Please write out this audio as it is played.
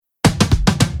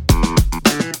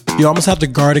you almost have to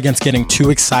guard against getting too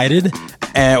excited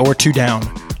or too down.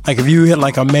 Like if you hit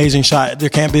like an amazing shot, there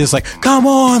can't be this like, come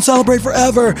on, celebrate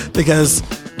forever, because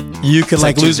you could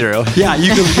like lose 2-0. Yeah,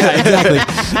 you could. Yeah, exactly.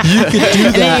 You could do that.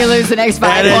 And then you lose the next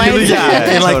 5 points.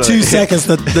 In like 2 seconds,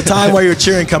 the time while you're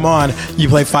cheering, come on, you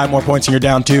play 5 more points and you're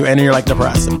down 2, and you're like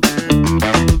depressed.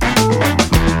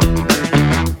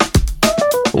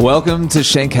 Welcome to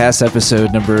Shankcast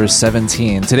episode number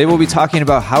 17. Today we'll be talking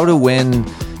about how to win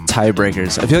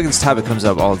tiebreakers. I feel like this topic comes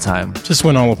up all the time. Just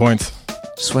win all the points.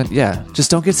 Just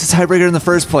don't get to tiebreaker in the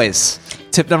first place.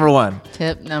 Tip number 1.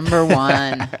 Tip number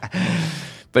 1.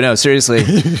 But no, seriously,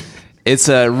 it's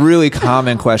a really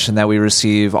common question that we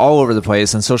receive all over the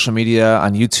place on social media,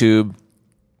 on YouTube.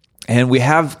 And we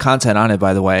have content on it,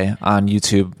 by the way, on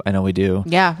YouTube. I know we do.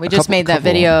 Yeah, we just made that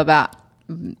video about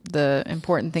the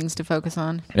important things to focus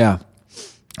on. Yeah.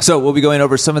 So we'll be going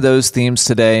over some of those themes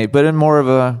today, but in more of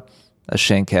a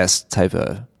Shankcast type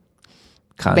of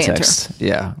context. Banter.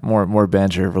 Yeah, more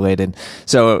banter related.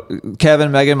 So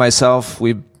Kevin, Megan, myself,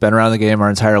 we've been around the game our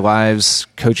entire lives.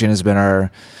 Coaching has been our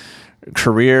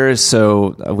career,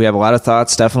 so we have a lot of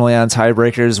thoughts definitely on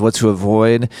tiebreakers, what to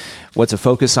avoid, what to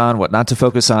focus on, what not to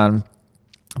focus on.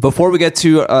 Before we get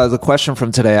to the question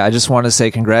from today, I just want to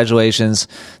say congratulations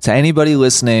to anybody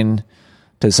listening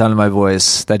to the sound of my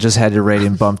voice that just had your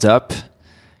rating bumped up.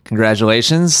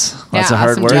 Congratulations. Lots of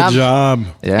hard awesome work. Good job.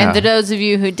 Yeah. And to those of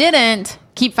you who didn't,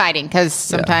 keep fighting, because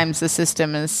sometimes the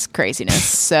system is craziness.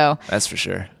 So That's for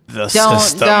sure.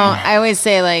 don't. I always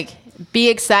say, like, be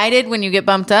excited when you get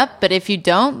bumped up, but if you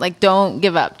don't, like, don't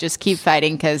give up. Just keep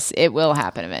fighting, because it will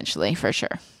happen eventually, for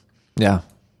sure. Yeah.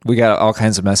 We got all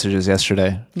kinds of messages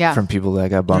yesterday from people that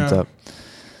got bumped up.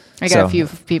 I got a few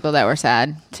people that were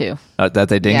sad, too. That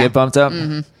they didn't get bumped up?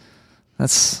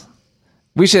 Mm-hmm.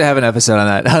 We should have an episode on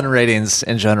that, on ratings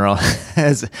in general.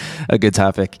 It's a good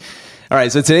topic. All right,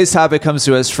 so today's topic comes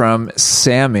to us from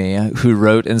Sammy, who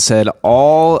wrote and said,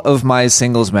 all of my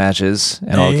singles matches,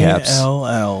 in all caps,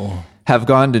 ALL. have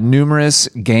gone to numerous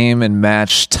game and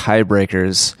match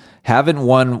tiebreakers. Haven't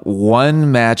won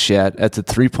one match yet at the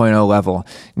 3.0 level.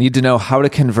 Need to know how to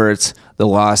convert the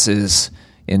losses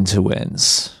into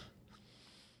wins.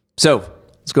 So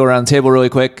let's go around the table really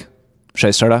quick. Should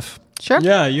I start off? Sure.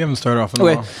 Yeah, you haven't started off in a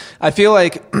Okay. while. I feel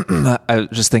like I was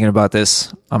just thinking about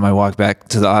this on my walk back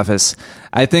to the office.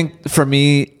 I think for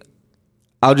me,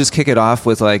 I'll just kick it off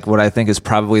with like what I think is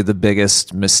probably the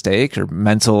biggest mistake or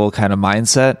mental kind of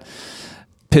mindset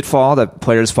pitfall that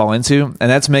players fall into.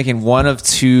 And that's making one of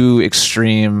two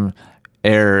extreme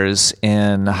errors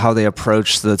in how they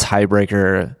approach the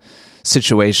tiebreaker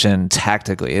situation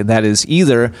tactically. And that is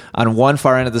either on one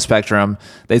far end of the spectrum,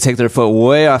 they take their foot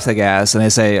way off the gas and they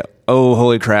say, oh,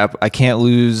 holy crap, I can't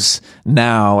lose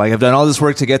now. Like, I've done all this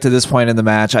work to get to this point in the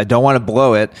match. I don't want to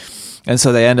blow it. And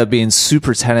so they end up being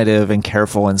super tentative and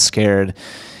careful and scared.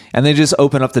 And they just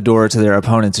open up the door to their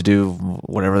opponent to do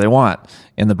whatever they want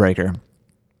in the breaker.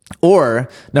 Or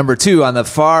number two, on the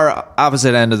far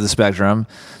opposite end of the spectrum,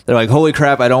 they're like, holy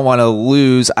crap, I don't want to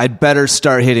lose. I'd better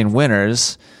start hitting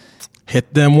winners.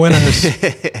 Hit them winners.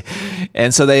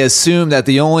 And so they assume that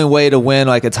the only way to win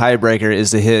like a tiebreaker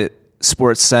is to hit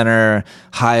Sports Center,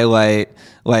 highlight,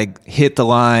 like hit the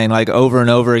line like over and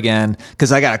over again,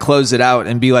 because I got to close it out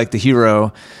and be like the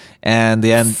hero. And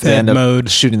they end up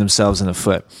shooting themselves in the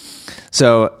foot.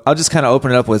 So I'll just kind of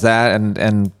open it up with that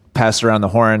and pass around the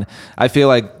horn. I feel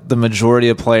like the majority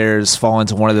of players fall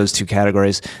into one of those two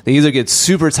categories. They either get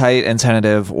super tight and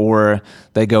tentative, or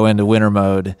they go into winner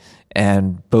mode,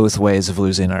 and both ways of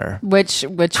losing are Which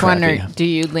one do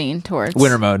you lean towards?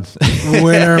 winner mode.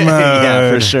 Winner mode.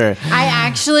 Yeah, for sure. I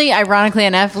actually, ironically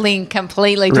enough, lean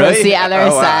completely towards Really? the other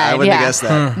Wow, side. I wouldn't have guessed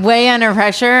that. Way under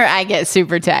pressure, I get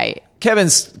super tight.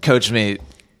 Kevin's coached me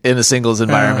in the singles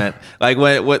environment. Like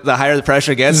when the higher the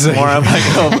pressure gets, the more I'm like,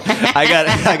 oh,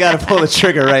 I got to pull the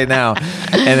trigger right now.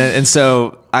 And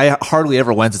so I hardly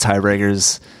ever went to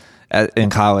tiebreakers in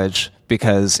college,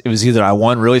 because it was either I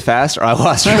won really fast or I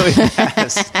lost really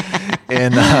fast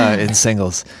in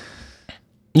singles.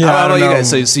 Yeah, How about you guys?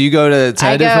 So you go to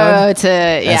tentative mode?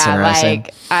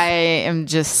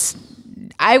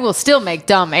 I will still make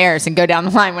dumb errors and go down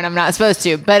the line when I'm not supposed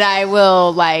to, but I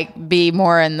will like be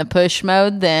more in the push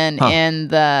mode than in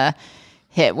the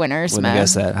hit winners Wouldn't mode. have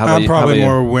guessed that. I'm probably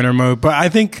more winner mode, but I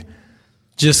think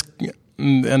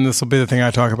and this will be the thing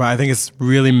I talk about, I think it's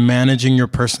really managing your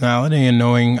personality and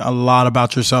knowing a lot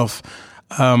about yourself.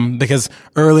 Because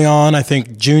early on, I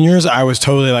think juniors, I was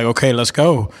totally like, okay, let's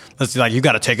go. You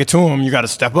got to take it to them. You got to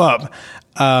step up.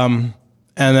 And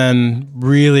then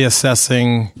really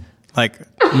assessing, like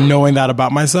knowing that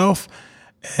about myself.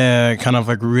 kind of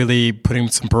like really putting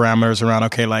some parameters around.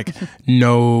 Okay, like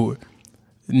no.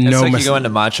 It's like you go into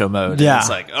macho mode. Yeah. It's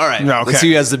like, all right, No, okay. let's see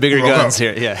who has the bigger Go. guns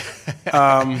here. Yeah.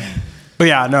 But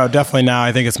yeah, no, definitely now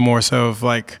I think it's more so of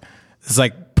like, it's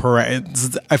like,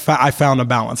 I found a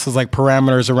balance. It's like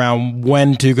parameters around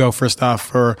when to go for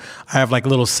stuff, or I have like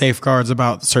little safeguards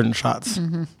about certain shots.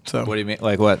 So What do you mean?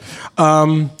 Like what?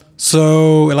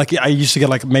 So like I used to get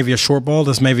like maybe a short ball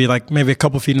that's maybe a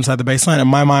couple feet inside the baseline, and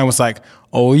my mind was like,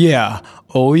 oh yeah,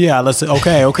 let's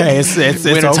okay, it's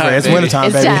Winter over, time, it's baby.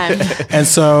 wintertime, It's baby. time. And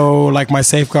so like my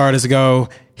safeguard is to go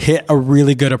hit a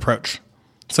really good approach.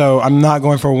 So I'm not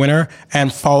going for a winner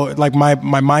and follow. Like my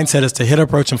mindset is to hit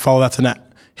approach and follow that to net.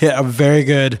 Hit a very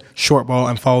good short ball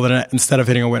and follow the net instead of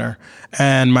hitting a winner.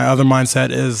 And my other mindset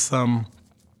is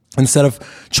instead of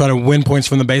trying to win points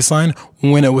from the baseline,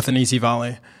 win it with an easy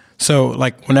volley. So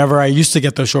like whenever I used to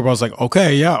get those short balls, like,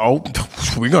 okay, yeah,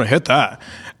 we're going to hit that.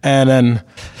 And then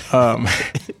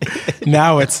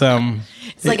now it's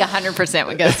like 100%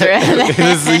 what goes through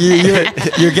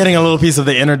it. you're getting a little piece of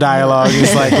the inner dialogue.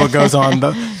 It's like what goes on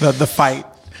the fight.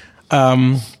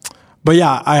 But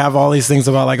yeah, I have all these things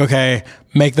about like, okay,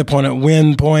 make the opponent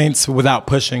win points without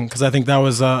pushing. Cause I think that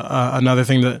was another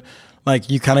thing that like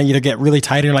you kind of either get really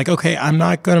tight and you're like, okay, I'm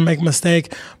not going to make a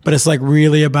mistake, but it's like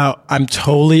really about, I'm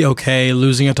totally okay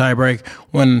losing a tiebreak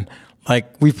when like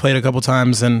we've played a couple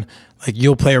times and like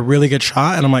you'll play a really good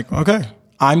shot. And I'm like, okay,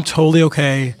 I'm totally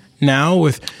okay now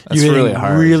with you hitting really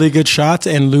hard. really good shots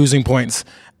and losing points.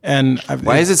 And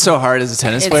Why is it so hard as a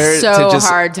tennis It's player so to just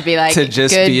hard to be like, to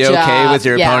just good be okay job. with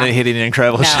your Yeah. opponent hitting an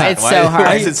incredible No, shot? it's so hard.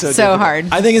 Why is it so difficult? hard.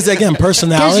 I think it's again Because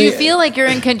personality. you feel like you're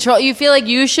in control. You feel like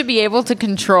you should be able to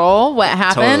control what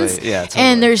happens. Totally. Yeah, totally.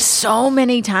 And there's so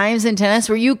many times in tennis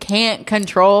where you can't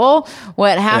control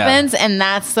what happens, and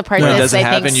that's the part When it that's doesn't I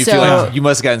happen, think you so. feel like you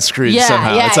must have gotten screwed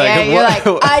somehow. Yeah, It's like, yeah. You're like,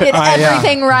 what? I did Yeah.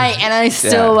 everything right, and I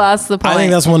still Yeah. lost the point. I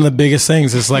think that's one of the biggest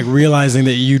things. Is like realizing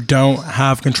that you don't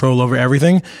have control over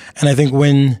everything. And I think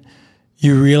when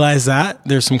you realize that,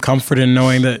 there's some comfort in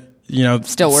knowing that, you know,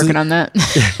 Still working on that.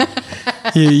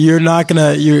 you're not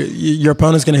gonna, your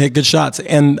opponent's gonna hit good shots.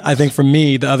 And I think for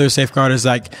me, the other safeguard is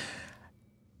like,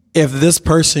 if this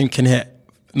person can hit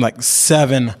like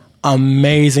 7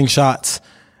 amazing shots,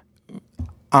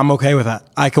 I'm okay with that.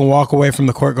 I can walk away from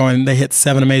the court going, they hit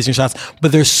 7 amazing shots,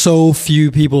 but there's so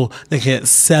few people that hit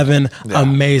 7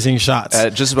 amazing shots.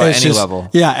 At just about It's any level.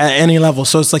 Yeah, at any level.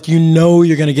 So it's like, you're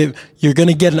going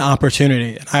to get an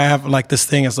opportunity. And I have like this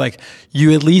thing, it's like,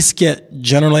 you at least get,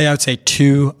 generally, I would say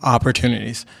 2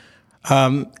 opportunities.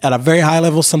 At a very high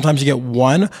level, sometimes you get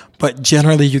 1, but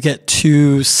generally you get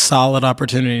 2 solid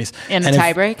opportunities. In a And if-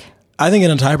 tiebreak? I think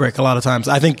in a tiebreak a lot of times.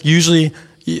 I think usually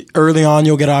early on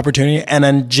you'll get an opportunity, and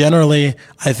then generally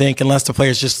I think unless the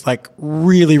player's just like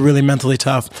really, really mentally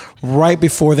tough, right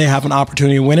before they have an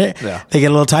opportunity to win it, they get a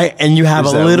little tight, and you have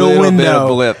There's a that little little bit window. of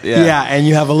blip, yeah. and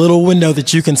you have a little window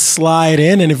that you can slide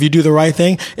in, and if you do the right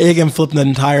thing, it can flip the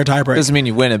entire tiebreak. Doesn't mean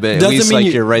you win it, but at Doesn't least mean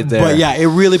like you're right there. But yeah, it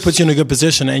really puts you in a good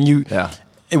position, and you. Yeah.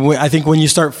 I think when you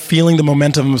start feeling the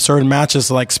momentum of certain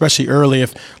matches, like especially early,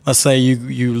 if let's say you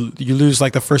lose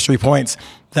like the first 3 points,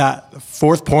 that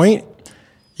 4th point,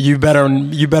 you better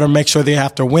make sure they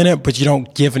have to win it, but you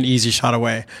don't give an easy shot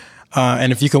away.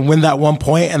 And if you can win that 1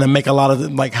 point and then make a lot of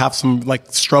like have some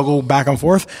like struggle back and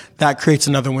forth, that creates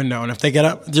another window. And if they get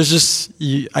up, there's just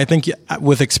I think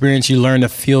with experience you learn to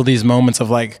feel these moments of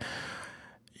like,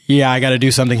 yeah, I got to do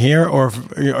something here, or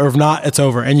if not, it's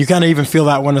over. And you kind of even feel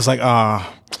that one. It's like,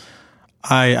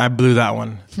 I blew that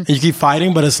one. And you keep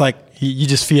fighting, but it's like you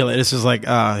just feel it. It's just like,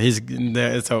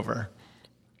 it's over.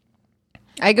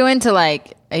 I go into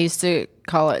like, I used to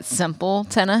call it simple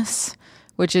tennis,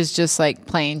 which is just like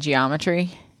playing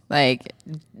geometry, like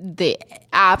the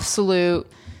absolute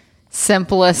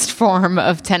simplest form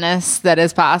of tennis that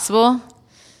is possible.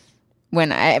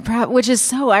 Which is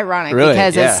so ironic Really?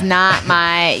 because Yeah. it's not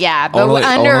my, but Only in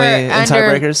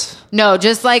tiebreakers? No,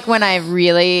 just like when I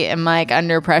really am like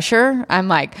under pressure, I'm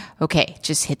like, okay,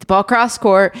 just hit the ball cross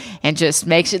court and just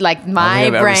make it like my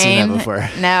I've ever brain seen that before.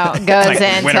 now goes Like,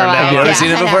 into winner, like, have you ever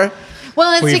seen it I know. before?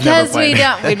 Well, it's We've never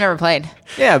because we've never played.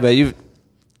 Yeah, but you've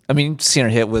seen her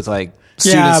hit with like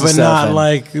students Yeah, and but stuff, not and-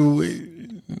 like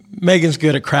Megan's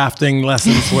good at crafting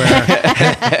lessons where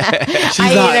she's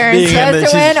I not either being am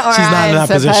supposed to win or she's not in I'm that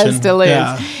supposed position. to lose.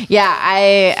 Yeah. Yeah,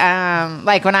 I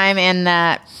like when I'm in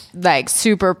that like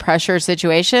super pressure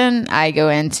situation, I go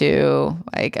into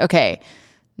like, okay,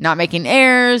 not making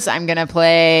errors. I'm gonna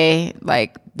play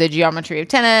like the geometry of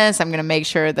tennis. I'm gonna make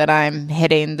sure that I'm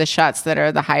hitting the shots that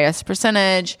are the highest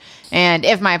percentage. And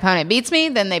if my opponent beats me,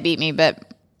 then they beat me. But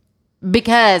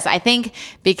because I think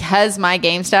because my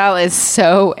game style is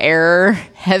so error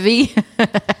heavy. You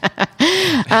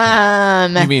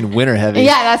mean winner heavy?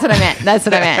 Yeah, that's what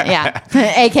I meant. Yeah.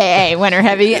 AKA winner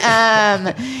heavy.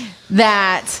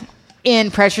 That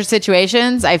in pressure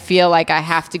situations, I feel like I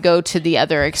have to go to the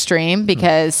other extreme,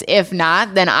 because if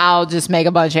not, then I'll just make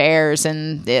a bunch of errors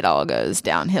and it all goes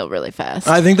downhill really fast.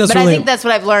 I think that's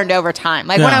what I've learned over time.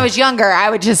 Like when I was younger,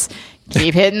 I would just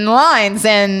keep hitting lines,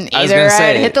 and either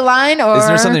I'd hit the line or... Isn't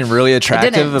there something really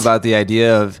attractive about the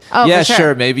idea of,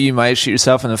 sure, maybe you might shoot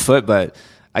yourself in the foot, but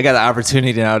I got the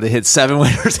opportunity now to hit 7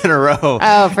 winners in a row.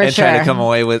 Oh, for and sure. try to come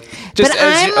away with, just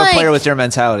as a player with your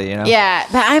mentality, you know? Yeah,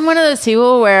 but I'm one of those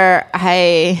people where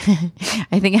I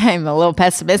think I'm a little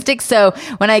pessimistic. So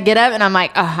when I get up and I'm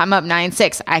like, oh, I'm up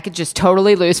 9-6, I could just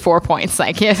totally lose 4 points.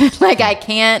 Like I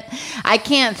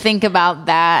can't think about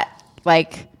that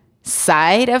like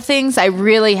side of things. I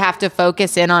really have to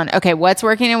focus in on, okay, what's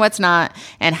working and what's not,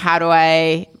 and how do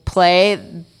I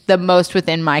play the most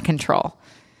within my control.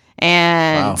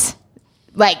 And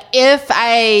like, if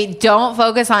I don't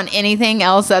focus on anything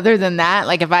else other than that,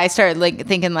 like if I start like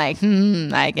thinking like,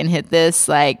 I can hit this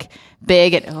like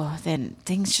big, and then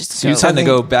things just so you tend to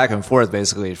go back and forth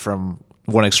basically from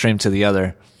one extreme to the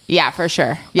other. Yeah, for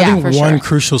sure. Yeah, I think for one sure.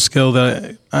 crucial skill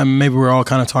that maybe we're all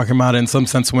kind of talking about in some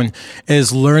sense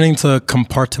is learning to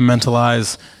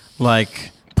compartmentalize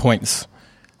like points.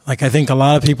 Like I think a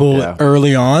lot of people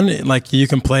early on, like you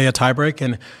can play a tiebreak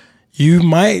and you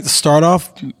might start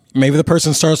off, maybe the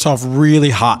person starts off really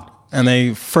hot and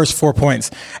they first 4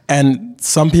 points. And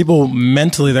some people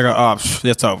mentally, they go, oh,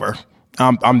 it's over.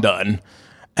 I'm done.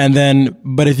 And then,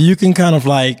 but if you can kind of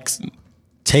like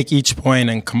take each point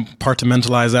and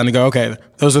compartmentalize that and go, okay,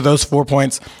 those are those 4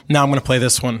 points. Now I'm going to play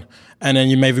this one. And then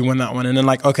you maybe win that one. And then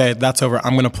like, okay, that's over.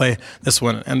 I'm going to play this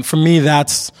one. And for me,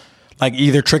 that's like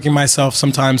either tricking myself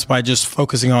sometimes by just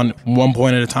focusing on 1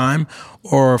 point at a time,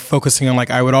 or focusing on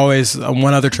like, I would always,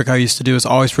 one other trick I used to do is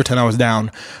always pretend I was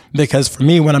down. Because for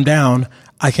me, when I'm down,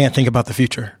 I can't think about the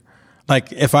future.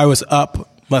 Like if I was up,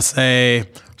 let's say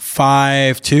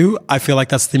 5-2, I feel like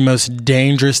that's the most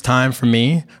dangerous time for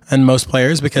me and most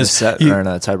players, because set or in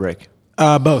a tiebreak.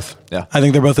 Both. Yeah. I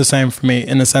think they're both the same for me,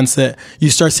 in the sense that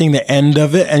you start seeing the end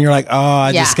of it and you're like, oh,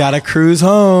 I just got to cruise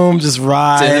home, just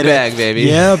ride. It's in the bag, baby.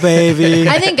 Yeah, baby.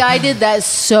 I think I did that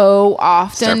so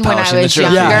often when I was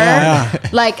younger.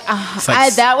 Like,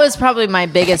 that was probably my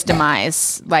biggest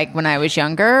demise. Like when I was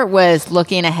younger, was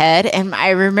looking ahead. And I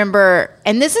remember,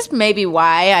 and this is maybe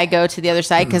why I go to the other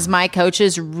side, because my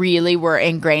coaches really were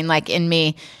ingrained like in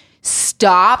me.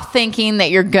 Stop thinking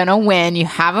that you're gonna win. You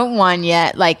haven't won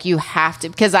yet. Like you have to,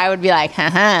 because I would be like,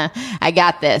 I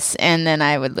got this, and then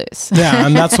I would lose. Yeah,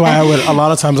 and that's why a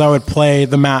lot of times I would play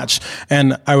the match,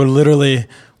 and I would literally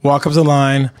walk up to the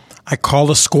line. I call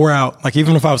the score out, like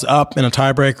even if I was up in a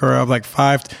tiebreak or of like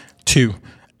 5-2,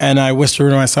 and I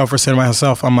whisper to myself or say to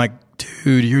myself, I'm like,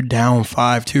 dude, you're down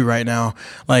 5-2 right now.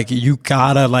 Like you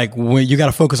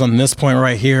gotta focus on this point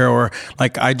right here, or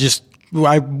like I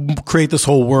create this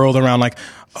whole world around like,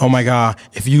 oh my God,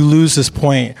 if you lose this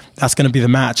point, that's going to be the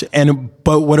match.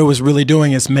 But what it was really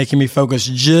doing is making me focus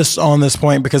just on this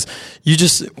point, because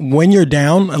when you're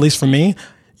down, at least for me,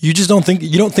 you don't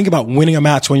think about winning a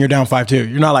match when you're down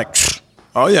 5-2. You're not like,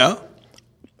 oh yeah,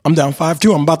 I'm down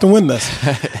 5-2. I'm about to win this.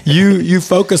 You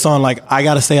focus on like, I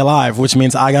got to stay alive, which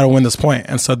means I got to win this point.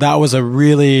 And so that was a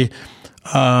really,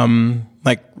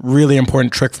 really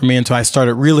important trick for me until I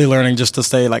started really learning just to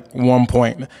stay like 1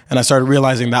 point. And I started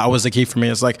realizing that was the key for me.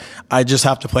 It's like, I just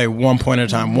have to play 1 point at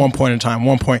a time, 1 point at a time,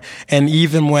 1 point. And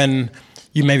even when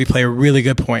you maybe play a really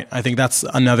good point, I think that's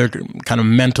another kind of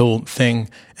mental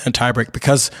thing in a tiebreak,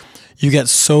 because you get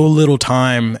so little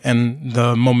time and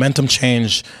the momentum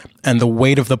change and the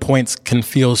weight of the points can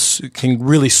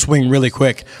really swing really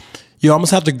quick. You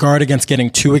almost have to guard against getting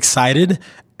too excited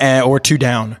or too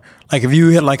down. Like if you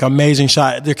hit like an amazing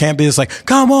shot, there can't be this like,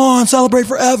 come on, celebrate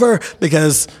forever,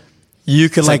 because you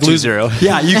could like lose 2-0.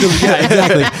 Yeah, you could. Yeah,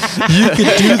 exactly. You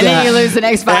could do that. And then you lose the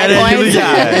next 5 points.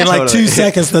 In like 2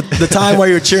 seconds, the time while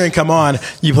you're cheering, come on,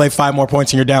 you play 5 more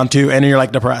points and you're down 2, and you're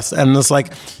like depressed. And it's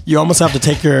like you almost have to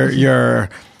take your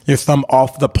thumb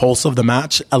off the pulse of the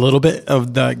match a little bit,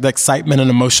 of the excitement and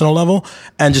emotional level,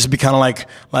 and just be kind of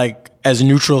like as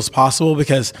neutral as possible,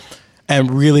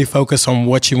 and really focus on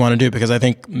what you want to do. Because I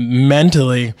think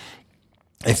mentally,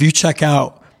 if you check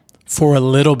out for a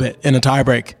little bit in a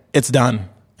tiebreak, it's done.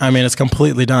 I mean, it's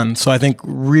completely done. So I think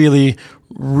really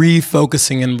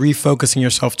refocusing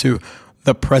yourself to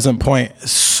the present point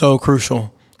is so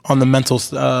crucial on the mental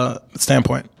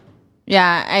standpoint.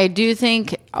 Yeah, I do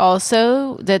think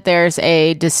also that there's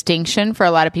a distinction for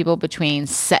a lot of people between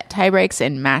set tie breaks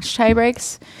and match tie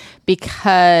breaks,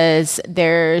 because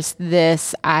there's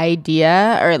this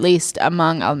idea, or at least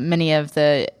among many of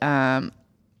the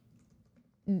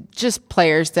just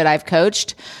players that I've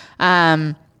coached,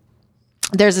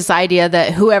 there's this idea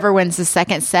that whoever wins the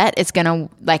second set is going to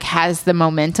has the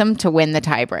momentum to win the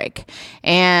tiebreak.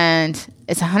 And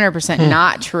it's 100%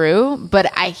 not true,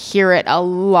 but I hear it a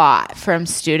lot from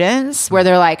students where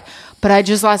they're like, but I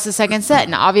just lost the second set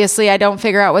and obviously I don't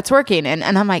figure out what's working. And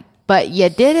I'm like, but you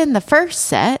did in the first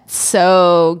set.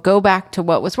 So go back to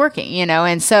what was working,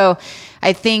 And so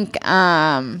I think,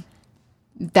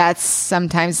 that's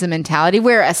sometimes the mentality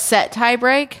where a set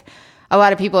tiebreak, a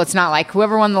lot of people, it's not like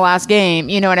whoever won the last game,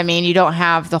 you know what I mean? You don't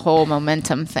have the whole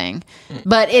momentum thing.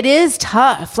 But it is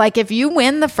tough. Like if you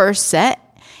win the first set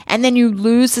and then you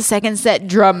lose the second set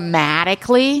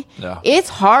dramatically, it's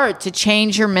hard to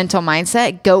change your mental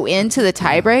mindset, go into the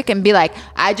tiebreak and be like,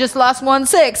 I just lost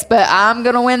 1-6, but I'm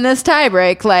going to win this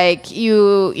tiebreak.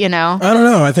 You know. I don't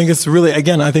know. I think it's really,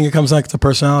 again, I think it comes back to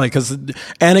personality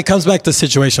and it comes back to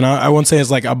situation. I won't say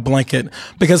it's like a blanket,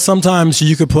 because sometimes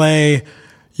you could play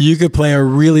a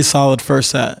really solid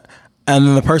first set and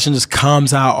then the person just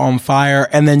comes out on fire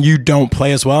and then you don't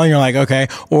play as well and you're like, okay,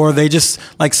 or they just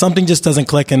something just doesn't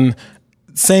click. And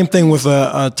same thing with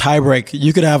a tie break.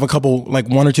 You could have a couple,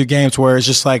 1 or 2 games where it's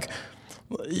just 1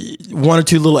 or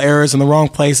 2 little errors in the wrong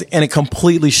place and it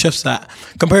completely shifts that,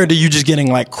 compared to you just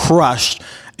getting crushed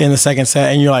in the second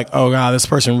set and you're like, oh God, this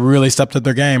person really stepped up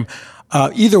their game.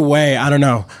 Either way, I don't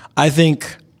know. I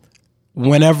think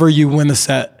whenever you win the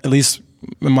set, at least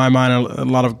in my mind, a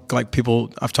lot of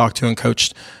people I've talked to and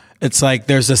coached, it's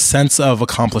there's a sense of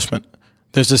accomplishment.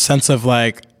 There's a sense of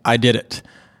I did it,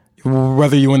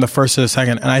 whether you win the first or the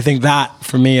second. And I think that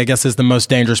for me, I guess, is the most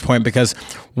dangerous point, because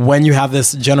when you have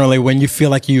this, generally when you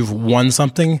feel like you've won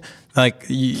something,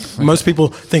 most people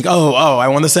think, oh, I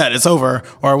won the set, it's over,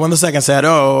 or I won the second set,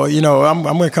 I'm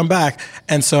going to come back.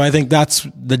 And so I think that's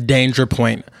the danger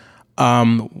point.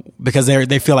 Because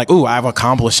they feel like, ooh, I've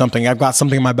accomplished something. I've got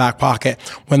something in my back pocket.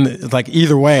 When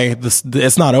either way,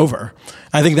 it's not over.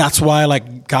 I think that's why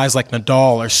guys like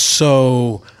Nadal are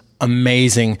so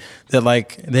amazing, that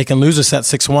they can lose a set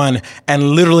 6-1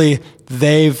 and literally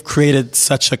they've created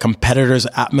such a competitor's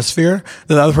atmosphere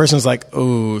that the other person's like,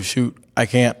 oh shoot, I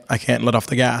can't let off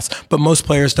the gas. But most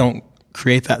players don't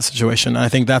create that situation. And I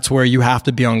think that's where you have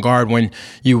to be on guard when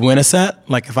you win a set.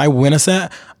 If I win a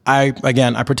set, I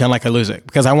pretend like I lose it,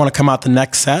 because I want to come out the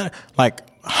next set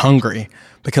hungry,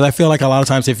 because I feel like a lot of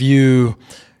times if you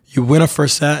win a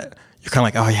first set, you're kind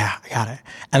of like, oh yeah, I got it.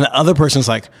 And the other person's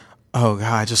like, oh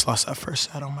God, I just lost that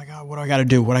first set. Oh my God, what do I got to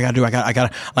do? I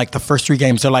got the first 3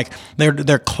 games,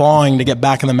 they're clawing to get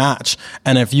back in the match.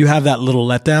 And if you have that little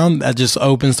letdown, that just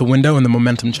opens the window and the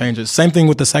momentum changes. Same thing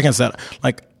with the second set.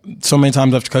 So many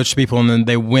times I've coached people and then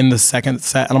they win the second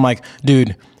set and I'm like,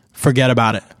 dude, forget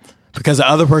about it. Because the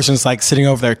other person's sitting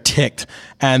over there ticked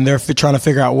and they're trying to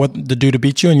figure out what to do to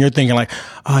beat you. And you're thinking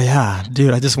oh yeah,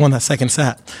 dude, I just won that second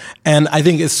set. And I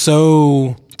think it's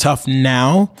so tough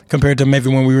now compared to maybe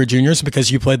when we were juniors,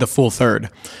 because you played the full third.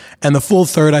 And the full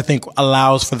third, I think,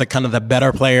 allows for the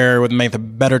better player with the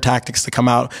better tactics to come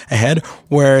out ahead.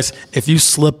 Whereas if you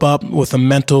slip up with a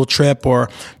mental trip, or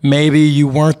maybe you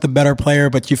weren't the better player,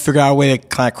 but you figure out a way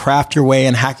to craft your way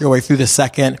and hack your way through the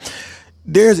second,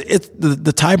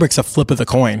 the tiebreak's a flip of the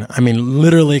coin. I mean,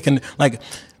 literally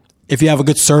if you have a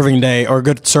good serving day or a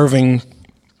good serving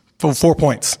for 4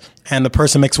 points and the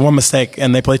person makes 1 mistake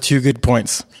and they play 2 good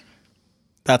points,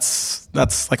 that's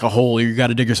a hole you got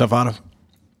to dig yourself out of.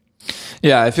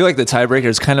 Yeah, I feel like the tiebreaker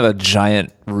is kind of a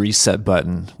giant reset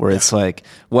button where it's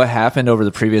what happened over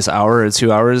the previous hour or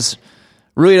 2 hours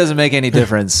really doesn't make any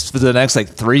difference. For the next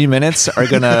 3 minutes are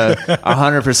going to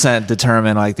 100%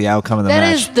 determine the outcome of the match.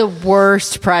 That is the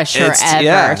worst pressure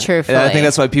ever, truthfully. And I think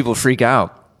that's why people freak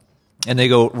out and they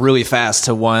go really fast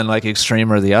to one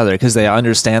extreme or the other, because they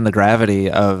understand the gravity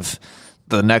of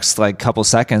the next couple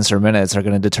seconds or minutes are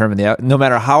going to determine no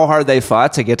matter how hard they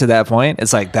fought to get to that point.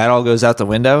 It's that all goes out the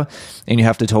window and you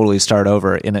have to totally start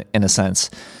over in a sense.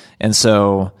 And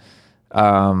so,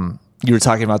 you were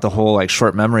talking about the whole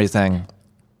short memory thing.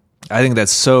 I think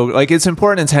that's so it's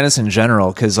important in tennis in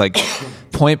general, because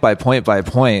point by point by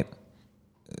point,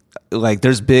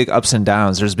 there's big ups and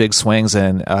downs, there's big swings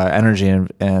in energy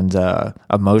and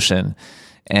emotion.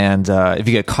 And if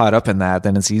you get caught up in that,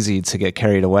 then it's easy to get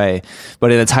carried away.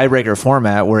 But in a tiebreaker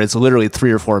format where it's literally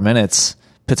 3 or 4 minutes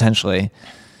potentially,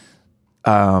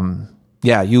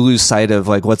 you lose sight of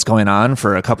what's going on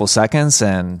for a couple seconds,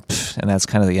 and leave, and that's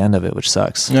kind of the end of it, which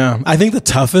sucks. Yeah. I think the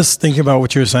toughest, thinking about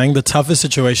what you were saying, the toughest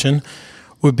situation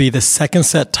would be the second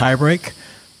set tiebreak,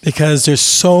 because there's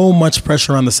so much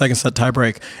pressure on the second set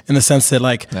tiebreak in the sense that,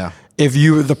 like, if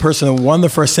you, the person that won the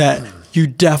first set, you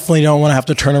definitely don't want to have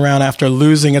to turn around after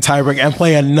losing a tiebreak and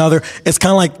play another. It's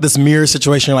kind of like this mirror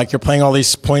situation. Like, you're playing all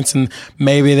these points and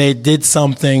maybe they did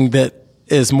something that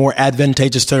is more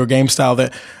advantageous to their game style,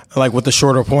 that, like, with the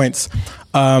shorter points.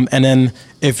 And then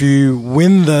if you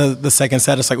win the second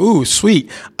set, it's like, ooh,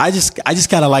 sweet. I just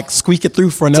gotta, like, squeak it through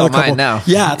for another it's all couple. mine now.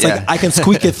 Yeah. It's like, I can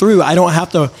squeak it through. I don't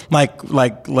have to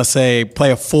like, let's say,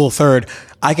 play a full third.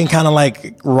 I can kind of,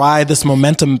 like, ride this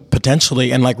momentum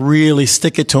potentially and, like, really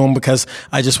stick it to them because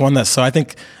I just won this. So I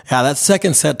think, that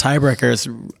second set tiebreaker is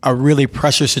a really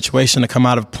pressure situation to come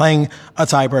out of playing a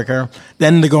tiebreaker,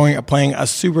 then to playing a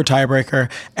super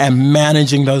tiebreaker and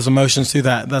managing those emotions through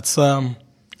that. That's,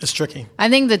 it's tricky. I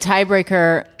think the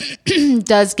tiebreaker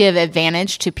does give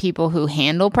advantage to people who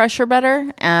handle pressure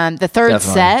better. The third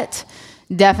set,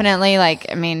 definitely, like,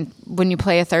 I mean, when you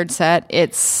play a third set,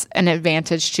 it's an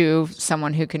advantage to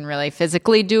someone who can really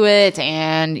physically do it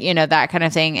and, you know, that kind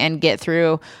of thing, and get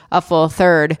through a full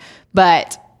third.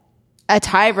 But a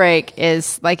tiebreak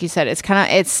is, like you said,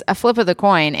 it's a flip of the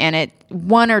coin, and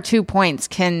 1 or 2 points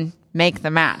can make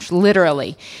the match,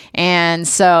 literally. And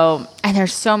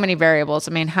there's so many variables.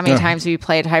 I mean, how many times have you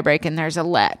played a tiebreak and there's a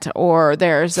let, or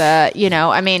there's a, you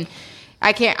know, I mean,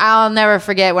 I'll never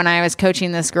forget when I was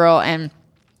coaching this girl, and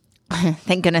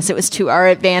thank goodness it was to our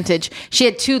advantage. She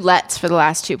had 2 lets for the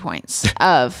last 2 points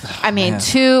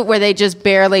two where they just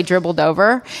barely dribbled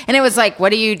over. And it was like,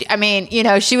 you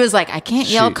know, she was like, I can't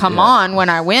yell, come on, when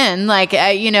I win. Like,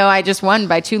 you know, I just won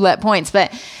by 2 let points,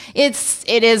 but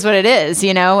it is what it is,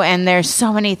 you know, and there's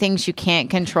so many things you can't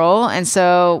control. And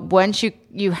so once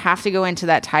you have to go into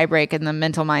that tiebreak in the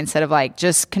mental mindset of, like,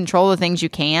 just control the things you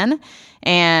can.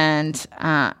 And,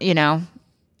 you know,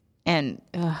 and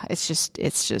it's just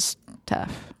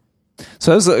tough.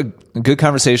 So that was a good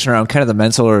conversation around kind of the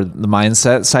mental or the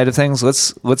mindset side of things.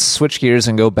 Let's switch gears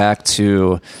and go back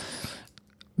to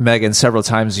Megan. Several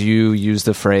times you used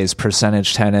the phrase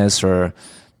percentage tennis, or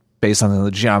based on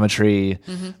the geometry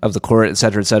of the court, et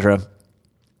cetera, et cetera.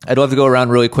 I'd love to go around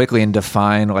really quickly and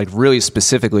define, like, really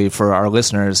specifically for our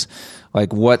listeners,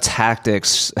 like, what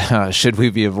tactics should we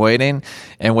be avoiding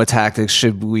and what tactics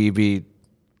should we be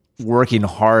working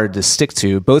hard to stick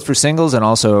to, both for singles and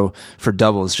also for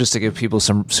doubles, just to give people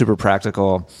some super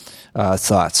practical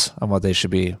thoughts on what they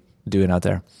should be doing out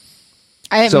there.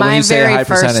 So when you say high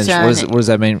percentage, what does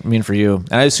that mean for you?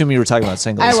 And I assume you were talking about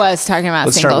singles. I was talking about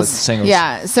Let's singles. Start with singles.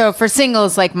 Yeah. So for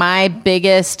singles, like, my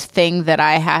biggest thing that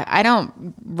I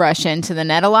don't rush into the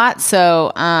net a lot.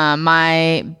 So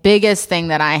my biggest thing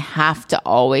that I have to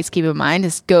always keep in mind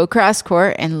is go cross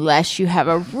court unless you have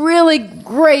a really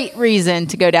great reason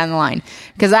to go down the line.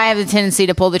 Because I have a tendency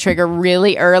to pull the trigger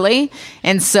really early.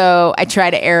 And so I try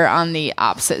to err on the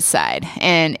opposite side.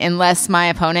 And unless my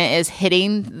opponent is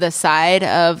hitting the side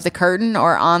of the curtain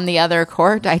or on the other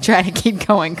court, I try to keep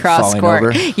going cross court.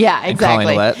 Over yeah,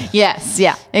 exactly. And yes,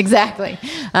 yeah, exactly.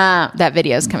 That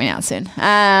video is coming out soon.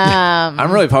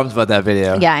 I'm really pumped about that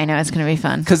video. Yeah, I know, it's going to be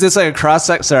fun because it's like a cross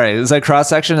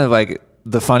section of, like,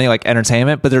 the funny, like,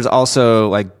 entertainment, but there's also,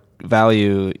 like,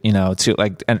 value, you know, to,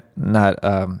 like,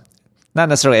 not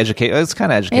necessarily educate. It's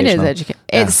kind of educational. It is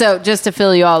educational. So just to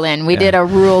fill you all in, we did a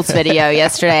rules video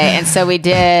yesterday. And so we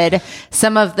did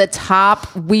some of the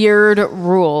top weird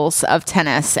rules of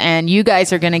tennis. And you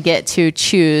guys are going to get to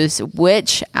choose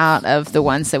which out of the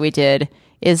ones that we did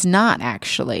is not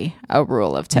actually a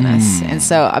rule of tennis. And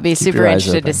so I'll be super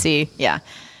interested to see,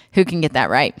 who can get that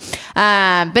right.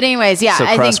 But anyways, so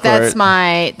I think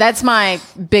that's my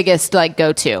biggest, like,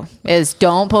 go-to is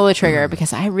don't pull the trigger,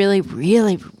 because I really,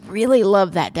 really, really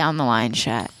love that down the line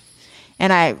shot.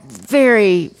 And I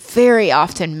very, very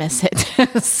often miss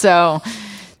it. So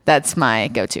that's my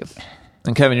go-to.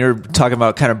 And Kevin, you're talking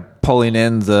about kind of pulling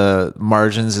in the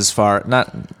margins as far,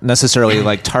 not necessarily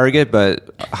like target, but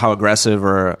how aggressive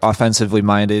or offensively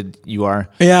minded you are.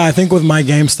 Yeah, I think with my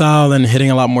game style and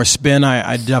hitting a lot more spin,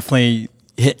 I definitely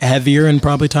hit heavier in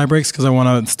probably tie breaks because I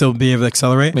want to still be able to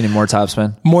accelerate. Meaning more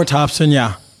topspin? More topspin,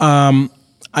 yeah.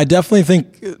 I definitely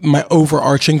think my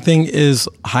overarching thing is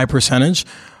high percentage,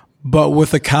 but with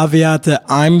the caveat that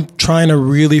I'm trying to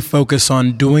really focus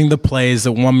on doing the plays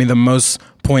that won me the most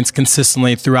points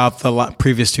consistently throughout the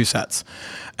previous 2 sets.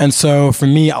 And so for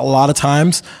me, a lot of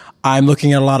times I'm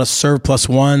looking at a lot of serve plus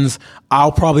ones.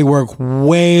 I'll probably work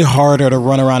way harder to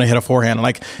run around and hit a forehand.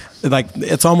 Like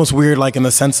it's almost weird, like in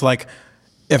the sense, like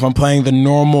if I'm playing the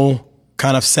normal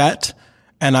kind of set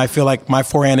and I feel like my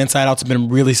forehand inside outs have been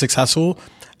really successful,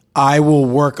 I will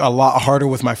work a lot harder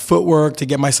with my footwork to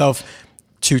get myself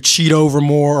to cheat over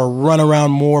more or run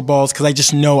around more balls because I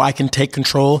just know I can take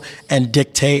control and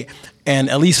dictate and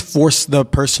at least force the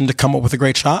person to come up with a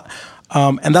great shot.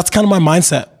 And that's kind of my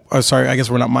mindset. Oh, sorry, I guess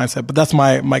we're not mindset, but that's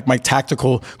my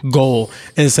tactical goal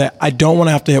is that I don't want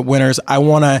to have to hit winners. I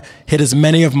want to hit as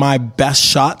many of my best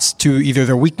shots to either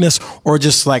their weakness or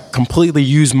just like completely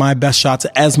use my best shots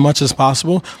as much as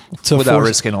possible. Without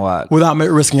risking a lot. Without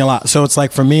risking a lot. So it's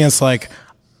like, for me, it's like,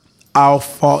 I'll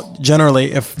fall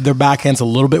generally if their backhand's a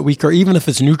little bit weaker, even if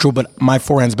it's neutral, but my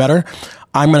forehand's better.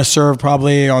 I'm going to serve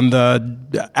probably on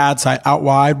the ad side out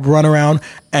wide, run around,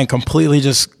 and completely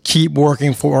just keep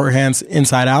working forehands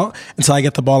inside out until I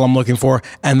get the ball I'm looking for,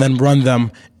 and then run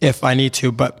them if I need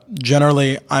to. But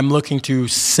generally, I'm looking to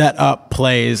set up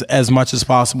plays as much as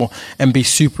possible and be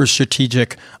super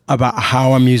strategic about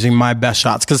how I'm using my best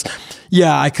shots. Because,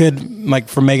 yeah, I could, like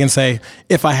for Megan, say,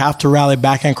 if I have to rally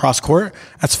backhand cross court,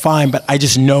 that's fine, but I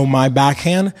just know my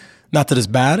backhand, not that it's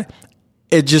bad,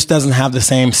 it just doesn't have the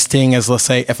same sting as, let's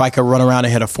say, if I could run around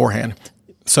and hit a forehand.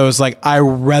 So it's like I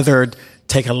rather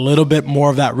take a little bit more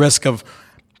of that risk of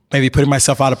maybe putting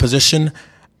myself out of position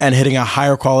and hitting a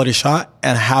higher quality shot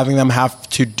and having them have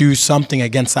to do something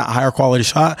against that higher quality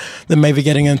shot than maybe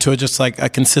getting into just like a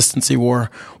consistency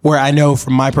war where I know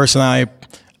from my personality,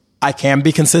 I can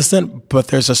be consistent, but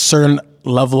there's a certain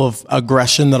level of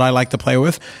aggression that I like to play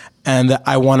with and that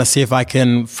I want to see if I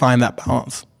can find that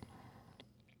balance.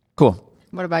 Cool.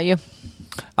 What about you?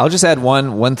 I'll just add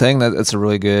one thing that's a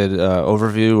really good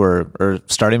overview or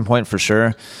starting point for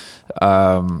sure.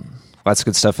 Lots of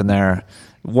good stuff in there.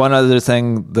 One other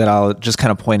thing that I'll just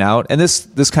kind of point out, and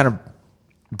this kind of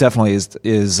definitely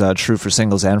is true for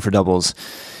singles and for doubles.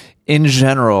 In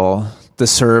general, the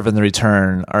serve and the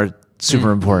return are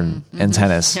super important in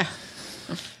tennis. Yeah.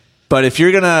 But if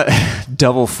you're gonna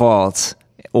double fault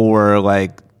or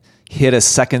like hit a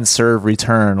second serve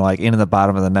return like into the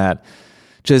bottom of the net,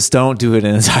 just don't do it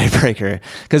in a tiebreaker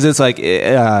because it's like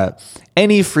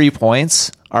any free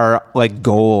points are like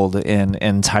gold in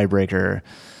tiebreaker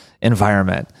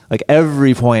environment. Like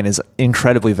every point is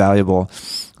incredibly valuable.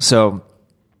 So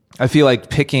I feel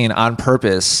like picking on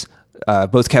purpose.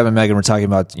 Both Kevin and Megan were talking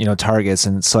about targets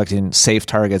and selecting safe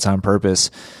targets on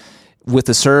purpose. With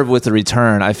the serve, with the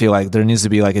return, I feel like there needs to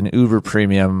be like an uber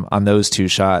premium on those two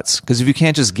shots because if you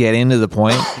can't just get into the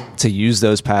point to use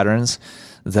those patterns,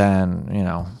 then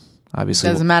obviously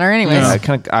doesn't matter anyways.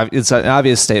 It's an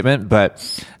obvious statement,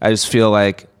 but I just feel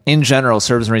like in general,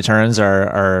 serves and returns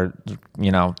are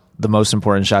the most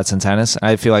important shots in tennis.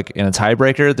 I feel like in a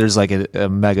tiebreaker, there's like a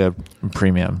mega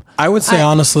premium. I would say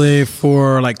honestly,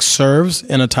 for like serves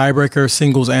in a tiebreaker,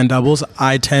 singles and doubles,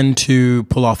 I tend to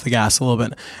pull off the gas a little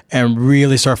bit and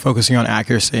really start focusing on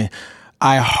accuracy.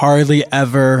 I hardly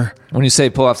ever... When you say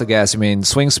pull off the gas, you mean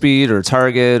swing speed or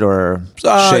target or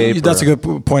shape? That's a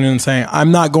good point in saying.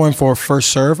 I'm not going for first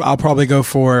serve. I'll probably go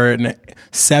for an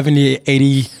 70,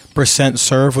 80%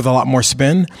 serve with a lot more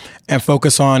spin and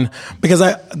focus on... Because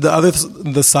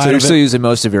the side So you're still using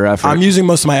most of your effort. I'm using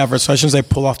most of my effort, so I shouldn't say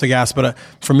pull off the gas, but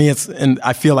for me,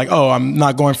 I feel like, I'm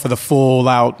not going for the full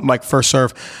out like first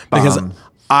serve because...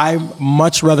 I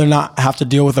much rather not have to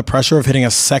deal with the pressure of hitting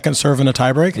a second serve in a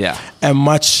tiebreak. Yeah. And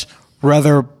much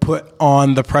rather put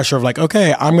on the pressure of like,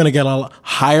 okay, I'm going to get a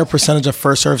higher percentage of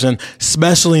first serves in,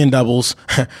 especially in doubles.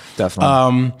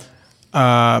 Definitely.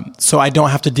 So I don't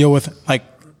have to deal with like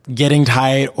getting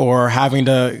tight or having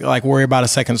to like worry about a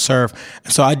second serve.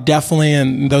 So I definitely,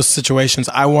 in those situations,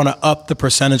 I want to up the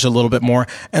percentage a little bit more.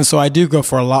 And so I do go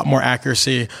for a lot more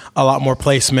accuracy, a lot more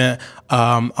placement,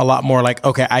 a lot more like,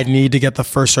 okay, I need to get the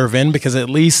first serve in because at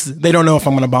least they don't know if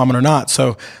I'm going to bomb it or not.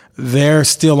 So they're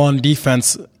still on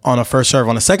defense on a first serve.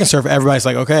 On a second serve, everybody's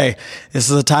like, okay, this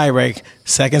is a tie break.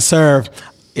 Second serve.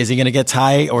 Is he going to get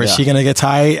tight or is she going to get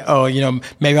tight? Oh,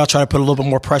 maybe I'll try to put a little bit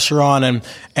more pressure on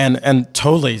and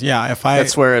totally. Yeah.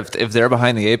 That's where if they're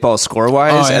behind the 8-ball score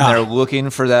wise and they're looking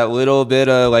for that little bit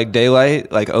of like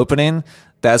daylight, like opening,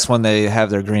 that's when they have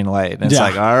their green light. And it's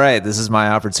like, all right, this is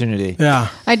my opportunity. Yeah.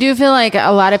 I do feel like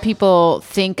a lot of people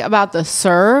think about the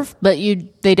serve, but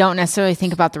they don't necessarily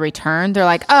think about the return. They're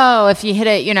like, oh, if you hit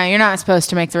it, you're not supposed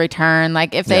to make the return.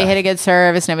 Like if they hit a good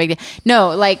serve, it's no big deal.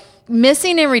 No, like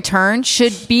missing a return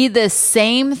should be the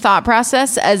same thought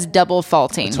process as double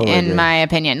faulting, in my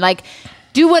opinion. Like,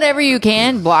 do whatever you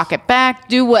can, block it back,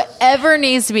 do whatever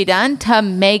needs to be done to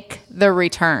make the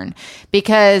return.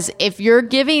 Because if you're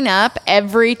giving up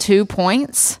every 2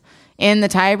 points in the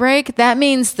tiebreak, that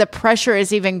means the pressure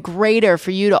is even greater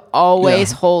for you to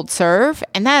always hold serve.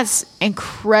 And that's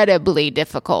incredibly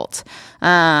difficult.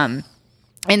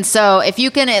 And so if you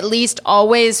can at least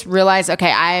always realize,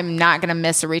 okay, I'm not going to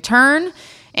miss a return,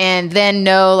 and then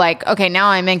know like, okay, now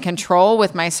I'm in control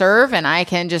with my serve and I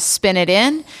can just spin it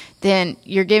in, then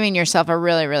you're giving yourself a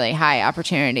really, really high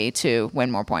opportunity to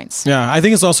win more points. Yeah, I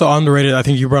think it's also underrated. I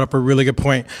think you brought up a really good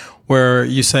point where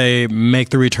you say make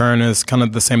the return is kind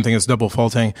of the same thing as double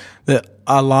faulting. That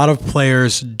a lot of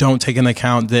players don't take into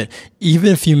account that even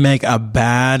if you make a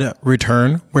bad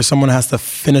return where someone has to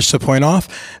finish the point off,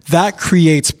 that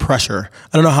creates pressure.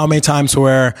 I don't know how many times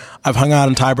where I've hung out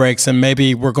in tie breaks and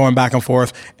maybe we're going back and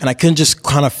forth and I couldn't just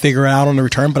kind of figure it out on the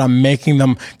return, but I'm making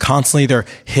them constantly either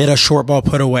hit a short ball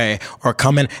put away or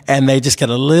come in and they just get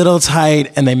a little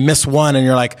tight and they miss one and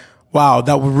you're like, wow,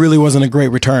 that really wasn't a great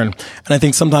return. And I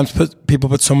think sometimes people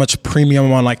put so much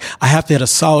premium on like, I have to hit a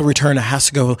solid return. It has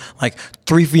to go like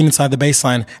 3 feet inside the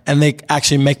baseline. And they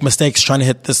actually make mistakes trying to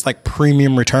hit this like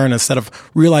premium return instead of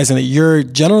realizing that you're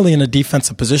generally in a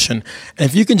defensive position. And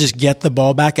if you can just get the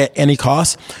ball back at any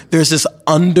cost, there's this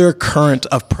undercurrent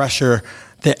of pressure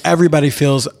that everybody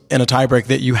feels in a tiebreak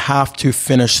that you have to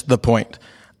finish the point.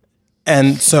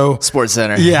 And so Sports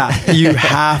Center. Yeah, you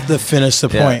have to finish the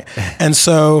point. And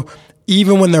so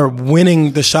even when they're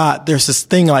winning the shot, there's this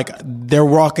thing like they're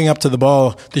walking up to the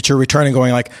ball that you're returning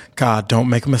going like, God, don't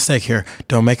make a mistake here.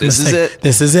 Don't make a mistake.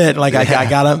 This is it. Like I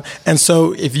got to. And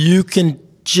so if you can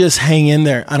just hang in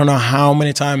there, I don't know how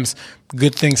many times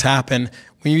good things happen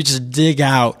when you just dig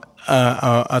out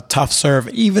a tough serve,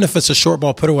 even if it's a short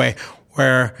ball put away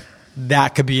where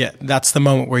that could be it. That's the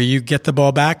moment where you get the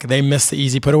ball back, they miss the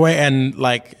easy put away, and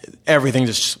like everything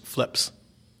just flips.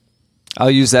 I'll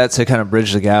use that to kind of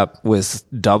bridge the gap with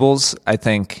doubles. I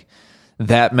think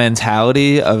that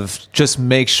mentality of just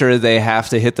make sure they have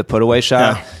to hit the put away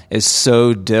shot is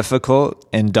so difficult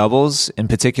in doubles, in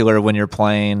particular when you're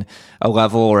playing a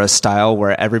level or a style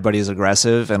where everybody's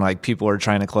aggressive and like people are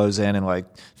trying to close in and like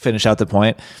finish out the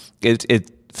point.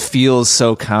 It feels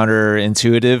so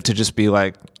counterintuitive to just be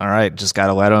like, all right, just got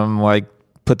to let them like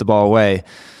put the ball away.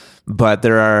 But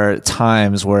there are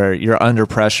times where you're under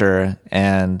pressure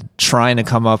and trying to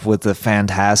come up with a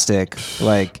fantastic,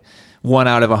 like 1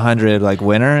 out of 100, like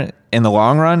winner in the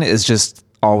long run is just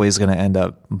always going to end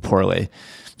up poorly.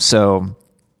 So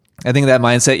I think that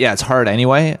mindset, yeah, it's hard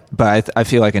anyway, but I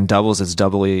feel like in doubles, it's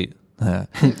doubly Nice.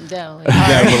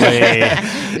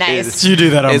 You do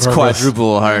that on it's purpose.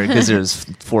 Quadruple hard because there's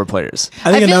 4 players.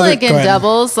 I feel like in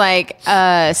doubles, like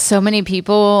so many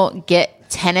people get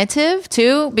tentative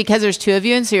too because there's 2 of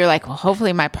you, and so you're like, well,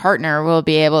 hopefully my partner will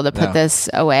be able to put this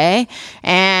away,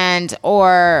 and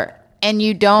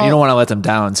you don't want to let them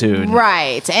down too,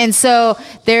 right? And so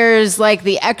there's like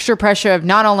the extra pressure of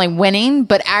not only winning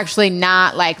but actually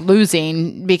not like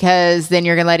losing, because then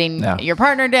you're letting your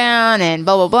partner down and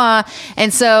blah blah blah.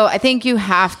 And so I think you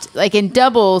have to, like in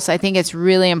doubles, I think it's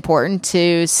really important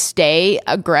to stay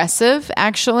aggressive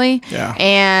actually,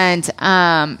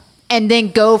 and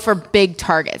then go for big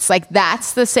targets. Like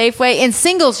that's the safe way. In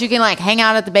singles, you can like hang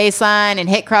out at the baseline and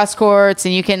hit cross courts,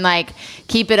 and you can like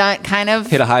keep it on kind of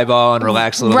hit a high ball and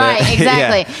relax a little bit. Right,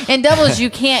 exactly. In doubles, you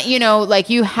can't, like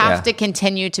you have to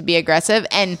continue to be aggressive,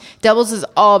 and doubles is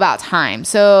all about time.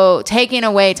 So taking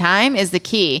away time is the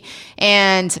key.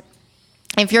 And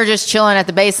if you're just chilling at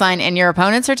the baseline and your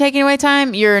opponents are taking away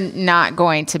time, you're not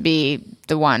going to be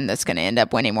the one that's going to end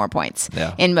up winning more points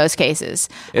in most cases.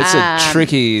 It's a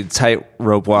tricky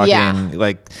tightrope walking.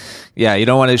 You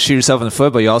don't want to shoot yourself in the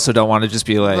foot, but you also don't want to just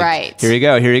be like, here you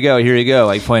go,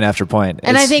 like point after point.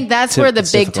 And I think that's where the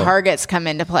big targets come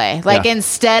into play. Like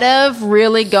instead of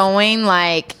really going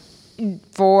like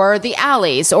for the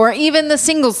alleys or even the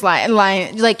singles line,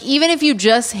 like even if you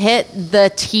just hit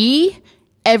the tee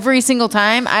every single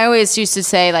time, I always used to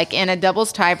say, like in a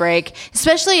doubles tiebreak,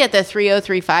 especially at the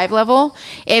 3-0-3-5 level,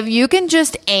 if you can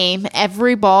just aim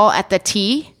every ball at the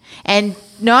tee and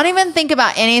not even think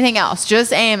about anything else,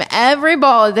 just aim every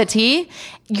ball at the tee,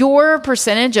 your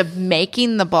percentage of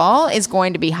making the ball is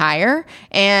going to be higher.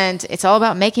 And it's all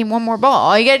about making one more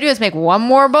ball. All you got to do is make one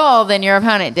more ball than your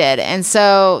opponent did. And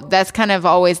so that's kind of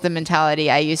always the mentality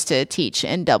I used to teach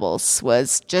in doubles,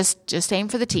 was just aim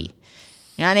for the tee.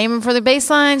 You're not aiming for the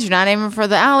baselines. You're not aiming for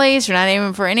the alleys. You're not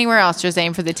aiming for anywhere else. Just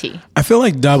aim for the tee. I feel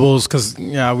like doubles, because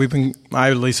I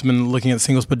at least have been looking at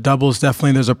singles, but doubles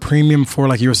definitely there's a premium for,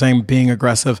 like you were saying, being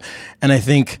aggressive. And I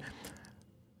think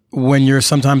when you're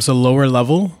sometimes a lower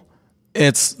level,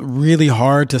 it's really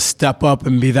hard to step up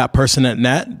and be that person at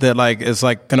net that like is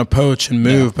like going to poach and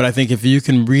move. But I think if you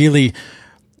can really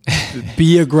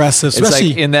be aggressive, It's especially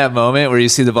like in that moment where you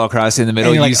see the ball crossing in the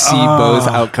middle, And you you're like, see both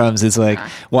outcomes. It's like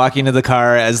walking to the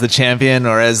car as the champion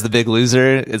or as the big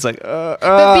loser. It's like, But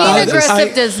being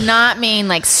aggressive I- does not mean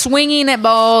like swinging at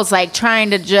balls, like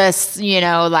trying to just,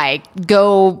 like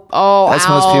go all that's out.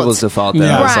 most people's default. Though.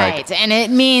 Yeah. It's Right. like And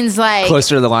it means like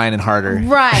closer to the line and harder.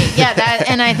 Right. Yeah.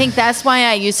 And I think that's why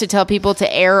I used to tell people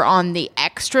to err on the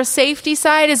extra safety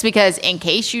side, is because in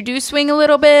case you do swing a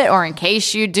little bit, or in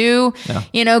case you do,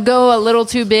 go a little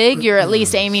too big, you're at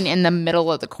least aiming in the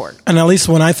middle of the court. And at least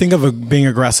when I think of being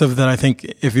aggressive, that I think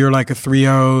if you're like a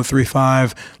 3-0,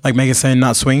 3-5, like Megan's saying,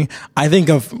 not swing, I think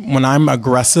of when I'm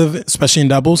aggressive, especially in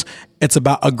doubles, it's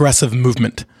about aggressive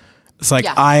movement. It's like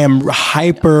Yeah. I am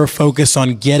hyper focused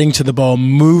on getting to the ball,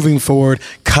 moving forward,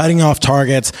 cutting off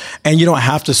targets, and you don't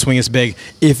have to swing as big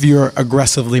if you're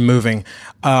aggressively moving.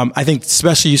 I think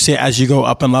especially you see it as you go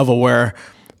up in level, where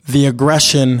the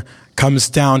aggression comes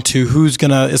down to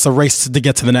it's a race to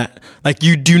get to the net. Like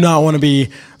you do not want to be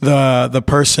the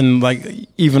person, like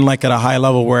even like at a high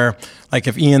level where like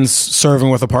if Ian's serving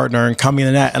with a partner and coming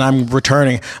in the net and I'm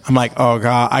returning, I'm like, oh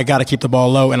God, I got to keep the ball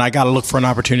low and I got to look for an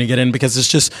opportunity to get in, because it's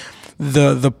just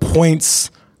the points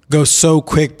go so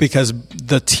quick because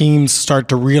the teams start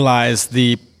to realize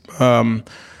the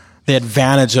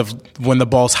advantage of when the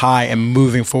ball's high and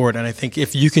moving forward. And I think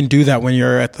if you can do that when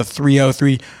you're at the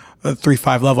 3-0,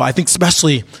 3-5 level, I think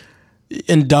especially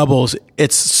in doubles,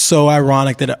 it's so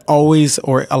ironic that it always,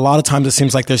 or a lot of times it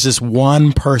seems like there's just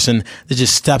one person that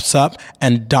just steps up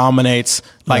and dominates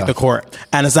the court.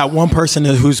 And it's that one person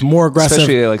who's more aggressive.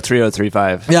 Especially like 3-0,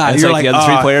 3-5. Yeah, and it's you're like like, the other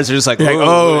three players are just like, you're like,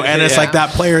 oh, and it's like that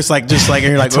player's like, just like,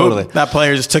 and you're like, Totally. that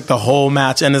player just took the whole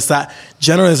match. And it's that,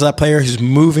 generally it's that player who's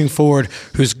moving forward,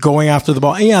 who's going after the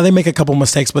ball. And yeah, they make a couple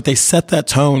mistakes, but they set that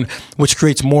tone, which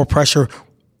creates more pressure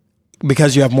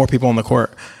because you have more people on the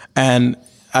court. And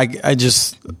I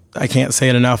can't say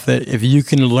it enough that if you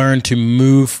can learn to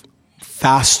move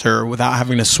faster without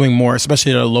having to swing more,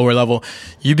 especially at a lower level,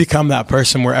 you become that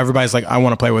person where everybody's like, I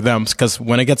want to play with them, because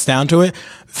when it gets down to it,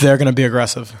 they're going to be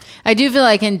aggressive. I do feel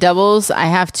like in doubles, I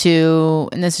have to,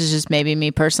 and this is just maybe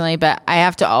me personally, but I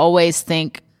have to always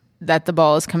think that the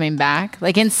ball is coming back.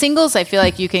 Like in singles, I feel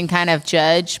like you can kind of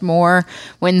judge more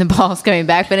when the ball is coming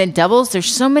back, but in doubles, there's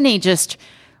so many just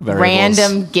Variables.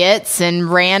 random gets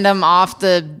and random off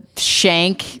the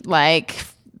shank, like,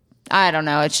 I don't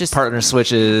know. It's just partner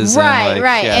switches. right.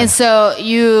 Yeah. And so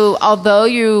although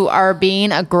you are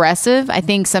being aggressive, I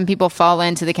think some people fall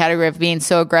into the category of being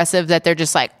so aggressive that they're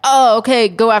just like, oh, okay,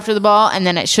 go after the ball, and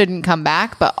then it shouldn't come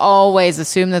back, but always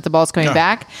assume that the ball's coming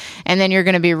back, and then you're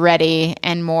going to be ready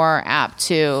and more apt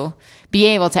to be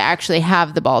able to actually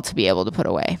have the ball to be able to put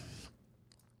away.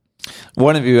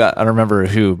 One of you, I don't remember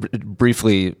who,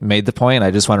 briefly made the point.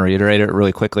 I just want to reiterate it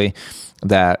really quickly,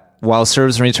 that while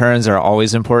serves and returns are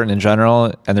always important in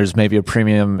general, and there's maybe a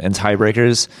premium in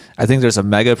tiebreakers, I think there's a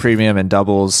mega premium in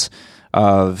doubles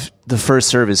of the first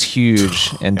serve is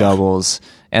huge in doubles,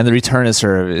 and the return of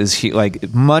serve is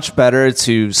like much better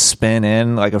to spin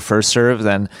in like a first serve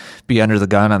than be under the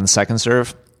gun on the second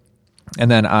serve. And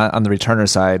then on the returner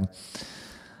side,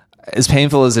 as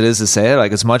painful as it is to say it,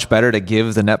 like it's much better to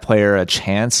give the net player a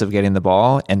chance of getting the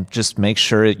ball and just make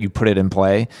sure you put it in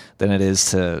play than it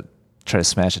is to try to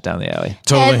smash it down the alley.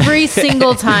 Totally. Every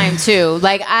single time too.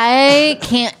 Like I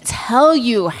can't tell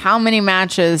you how many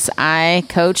matches I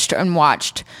coached and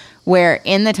watched where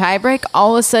in the tiebreak,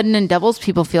 all of a sudden in doubles,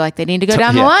 people feel like they need to go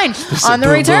down the line on the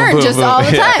boom, return, boom, boom, just boom. all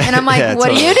the Yeah. time. And I'm like, Yeah, what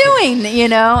totally. are you doing?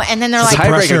 And then they're like, Tiebreaker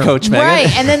pressure. coach, Megan.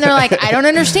 right. And then they're like, I don't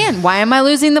understand. Why am I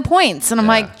losing the points? And I'm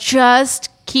like, just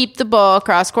keep the ball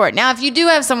across court. Now, if you do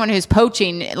have someone who's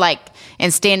poaching, like,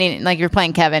 and standing, like you're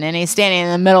playing Kevin, and he's standing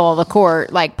in the middle of the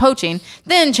court, like poaching,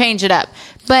 then change it up.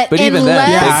 But even then,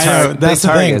 Yeah, I know. big That's the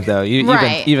target thing. though.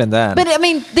 Right. Even then. But I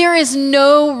mean, there is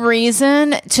no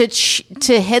reason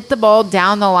to hit the ball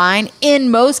down the line in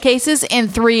most cases in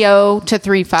 3-0 to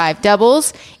 3-5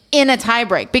 doubles in a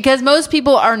tiebreak, because most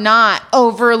people are not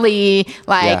overly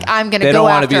like, Yeah. I'm going to They go don't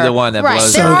wanna after. be the one that right.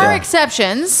 blows There it. are Yeah.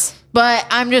 exceptions. But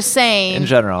I'm just saying, In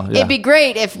general, yeah. it'd be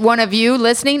great if one of you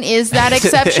listening is that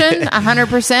exception,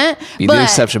 100%. Be the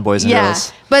exception, boys and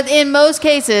girls. But in most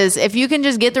cases, if you can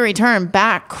just get the return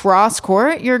back cross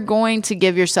court, you're going to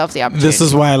give yourself the opportunity. This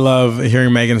is why I love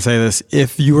hearing Megan say this.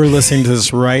 If you are listening to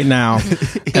this right now,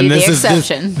 and the this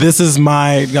exception. this is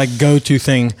my like go-to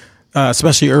thing,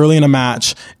 especially early in a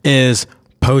match, is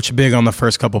poach big on the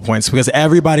first couple points because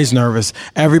everybody's nervous.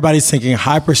 Everybody's thinking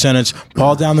high percentage,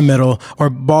 ball down the middle or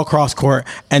ball cross court,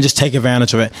 and just take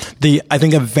advantage of it. I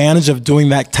think advantage of doing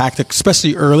that tactic,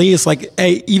 especially early, is like,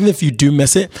 hey, even if you do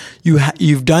miss it,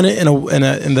 you've done it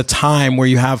in the time where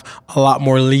you have a lot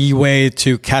more leeway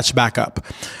to catch back up.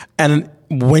 And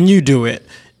when you do it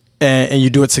and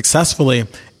you do it successfully,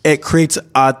 it creates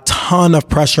a ton of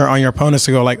pressure on your opponents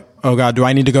to go like, oh God, do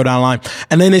I need to go down the line?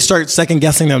 And then they start second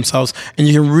guessing themselves. And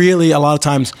you can really, a lot of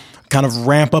times, kind of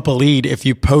ramp up a lead if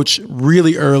you poach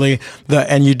really early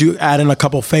and you do add in a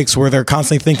couple fakes where they're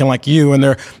constantly thinking like you and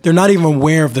they're not even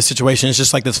aware of the situation. It's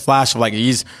just like this flash of like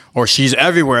he's or she's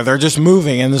everywhere. They're just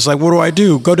moving and it's like, what do I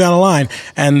do? Go down the line.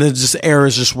 And then just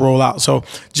errors just roll out. So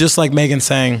just like Megan's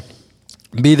saying,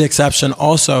 be the exception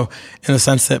also in the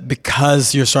sense that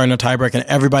because you're starting a tiebreak and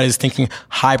everybody's thinking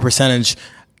high percentage,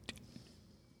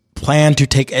 plan to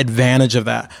take advantage of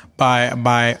that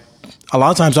by a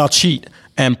lot of times I'll cheat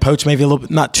and poach maybe a little bit,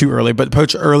 not too early, but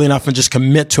poach early enough and just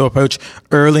commit to a poach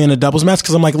early in a doubles match.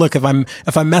 Cause I'm like, look, if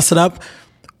I mess it up,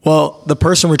 well, the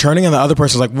person returning and the other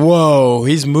person's like, whoa,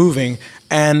 he's moving.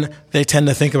 And they tend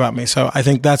to think about me. So I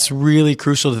think that's really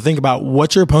crucial to think about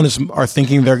what your opponents are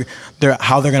thinking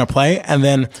how they're going to play and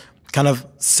then kind of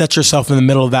set yourself in the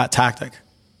middle of that tactic.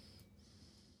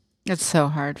 It's so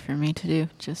hard for me to do,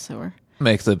 just so we're...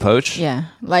 Make the poach? Yeah.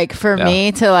 Like for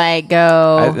me to like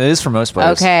go... It is for most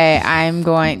players. Okay, I'm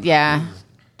going... Yeah.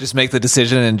 Just make the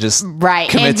decision and just right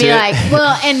commit and be to it. like,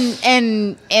 well,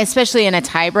 and especially in a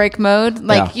tiebreak mode,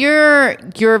 like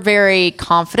you're very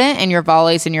confident in your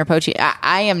volleys and your poaching.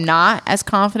 I am not as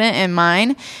confident in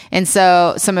mine, and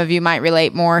so some of you might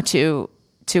relate more to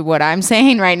what I'm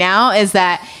saying right now. Is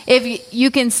that if you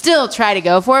can still try to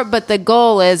go for it, but the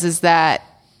goal is that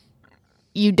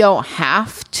you don't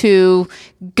have to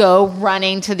go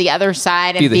running to the other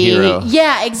side and be the hero.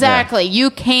 Yeah, exactly. Yeah. You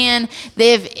can,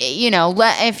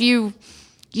 if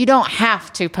you don't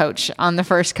have to poach on the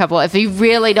first couple if you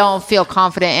really don't feel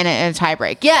confident in it in a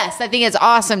tiebreak. Yes, I think it's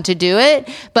awesome to do it,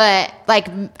 but like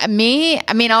me,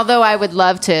 I mean, although I would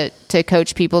love to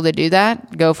coach people to do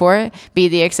that, go for it, be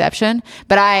the exception,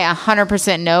 but I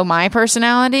 100% know my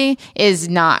personality is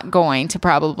not going to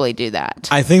probably do that.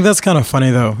 I think that's kind of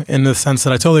funny though, in the sense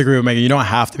that I totally agree with Megan. You don't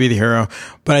have to be the hero,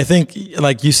 but I think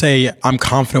like you say, I'm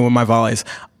confident with my volleys.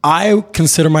 I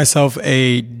consider myself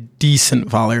a decent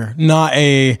volleyer, not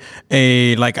a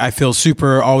like I feel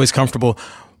super always comfortable.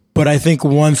 But I think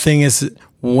one thing is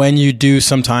when you do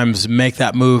sometimes make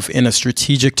that move in a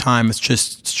strategic time, it's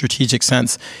just strategic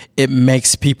sense, it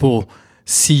makes people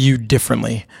see you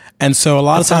differently. And so a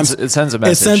lot of times it sends a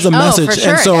message. It sends a message. For sure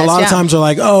and so a lot of yeah. times they're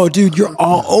like, oh, dude, you're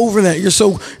all over that. You're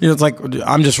so, it's like,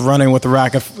 I'm just running with the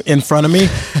racket in front of me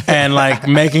and like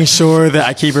making sure that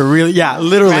I keep it really,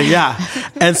 literally. Yeah.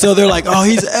 And so they're like, oh,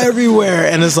 he's everywhere.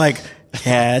 And it's like,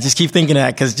 yeah, just keep thinking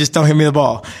that because just don't hit me the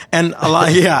ball. And a lot,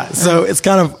 So it's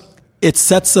kind of, it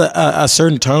sets a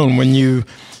certain tone when you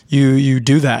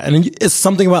do that. And it's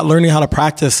something about learning how to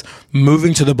practice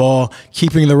moving to the ball,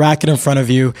 keeping the racket in front of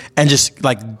you, and just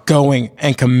like going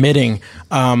and committing.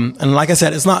 And like I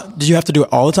said, it's not, you have to do it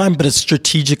all the time, but it's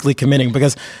strategically committing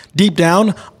because deep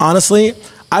down, honestly,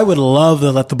 I would love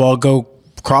to let the ball go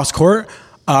cross court.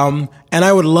 And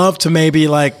I would love to maybe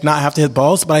like not have to hit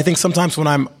balls, but I think sometimes when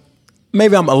I'm a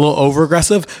little over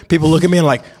aggressive, people look at me and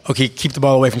like, okay, keep the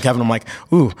ball away from Kevin. I'm like,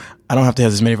 ooh, I don't have to hit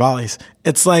as many volleys.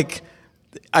 It's like,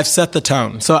 I've set the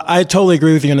tone. So I totally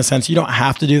agree with you in a sense. You don't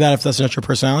have to do that if that's not your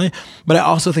personality. But I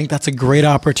also think that's a great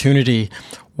opportunity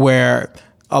where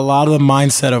a lot of the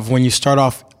mindset of when you start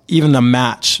off even the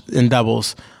match in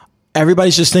doubles,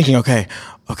 everybody's just thinking, okay,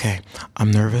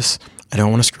 I'm nervous. I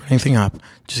don't want to screw anything up.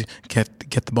 Just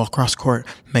get the ball cross court,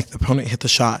 make the opponent hit the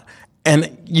shot.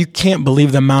 And you can't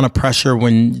believe the amount of pressure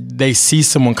when they see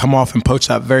someone come off and poach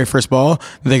that very first ball.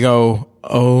 They go,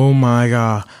 oh my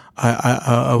God.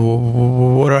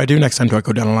 What do I do next time? Do I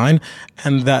go down the line?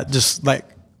 And that just like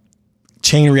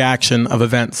chain reaction of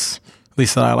events, at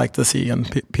least that I like to see in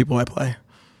people I play.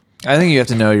 I think you have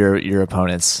to know your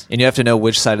opponents, and you have to know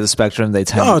which side of the spectrum they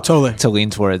tend to lean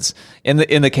towards. In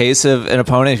the case of an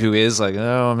opponent who is like,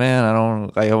 oh man,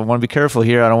 I want to be careful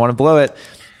here. I don't want to blow it.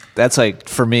 That's like,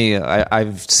 for me,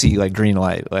 I see like green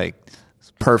light, like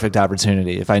perfect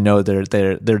opportunity. If I know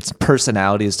their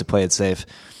personality is to play it safe.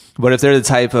 But if they're the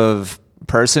type of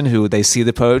person who they see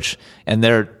the poach and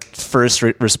their first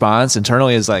response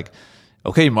internally is like,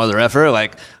 okay, mother effer,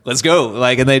 like, let's go.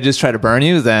 Like, and they just try to burn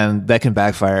you, then that can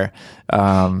backfire.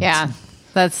 Yeah.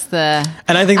 That's the.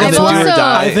 And I think I've that's why also-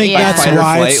 I think yeah. that's fight or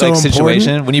why flight it's so like important.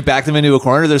 situation. When you back them into a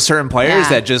corner, there's certain players Yeah.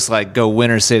 that just like go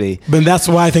winner city. But that's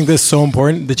why I think this is so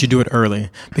important that you do it early,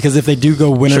 because if they do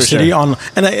go winner Sure, city sure. on,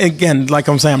 and again, like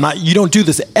I'm saying, you don't do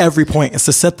this at every point. It's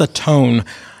to set the tone.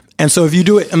 And so if you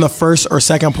do it in the first or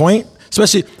second point,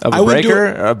 especially Of I a would do breaker,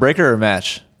 it, a breaker or a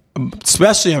match.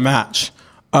 especially a match.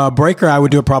 Breaker, I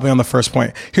would do it probably on the first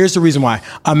point. Here's the reason why.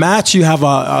 A match, you have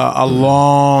a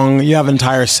long, you have an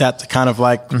entire set to kind of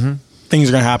like, things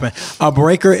are going to happen. A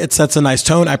breaker, it sets a nice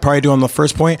tone. I probably do it on the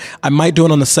first point. I might do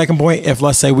it on the second point if,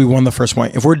 let's say, we won the first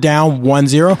point. If we're down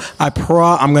 1-0,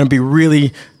 I'm going to be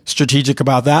really strategic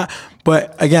about that.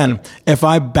 But again, if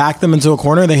I back them into a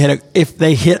corner, if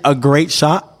they hit a great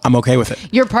shot, I'm okay with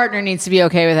it. Your partner needs to be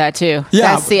okay with that too.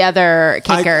 Yeah. That's the other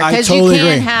kicker. I Because totally you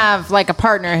can't agree. have like a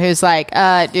partner who's like,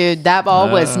 dude, that ball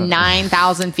was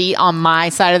 9,000 feet on my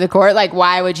side of the court. Like,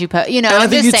 why would you put, And I I'm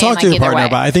think just you saying, talk like, to your either partner way.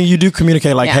 about it. I think you do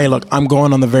communicate like, Yeah. hey, look, I'm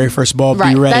going on the very first ball.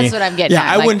 Right, Be ready. that's what I'm getting Yeah,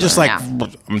 at, I like, wouldn't just like, yeah.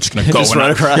 I'm just going to go. Just and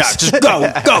run across. Yeah,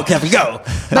 just go, Kevin, go.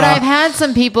 But I've had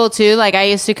some people too. Like I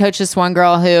used to coach this one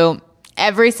girl who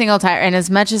every single time, and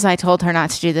as much as I told her not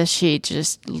to do this, she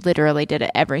just literally did it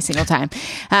every single time.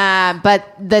 But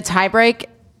the tiebreak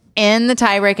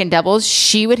in doubles,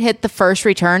 she would hit the first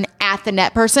return at the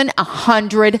net person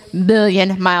 100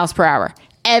 million miles per hour.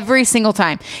 Every single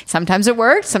time. Sometimes it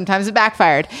worked, sometimes it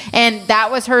backfired. And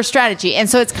that was her strategy. And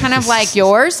so it's kind of like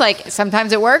yours. Like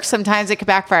sometimes it works, sometimes it could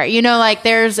backfire. You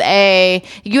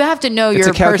have to know It's your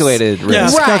a calculated risk. Yeah,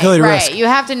 it's a right, calculated right. risk. You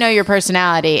have to know your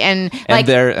personality and like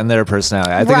And their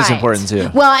personality. I think it's right. important too.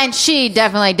 Well, and she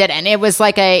definitely didn't. It was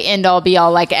like a end all be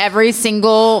all. Like every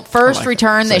single first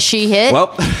return that she hit,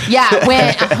 well. yeah,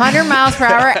 went 100 miles per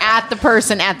hour at the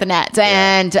person at the net.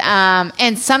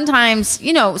 And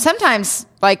sometimes,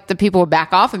 like the people would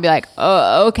back off and be like,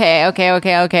 oh, okay,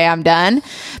 I'm done.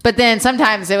 But then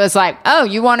sometimes it was like, oh,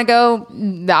 you want to go?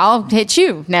 I'll hit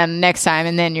you now next time,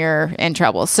 and then you're in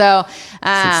trouble. So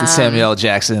It's the Samuel L.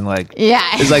 Jackson, like, yeah,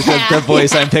 it's like the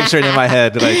voice I'm picturing in my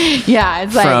head, like, yeah,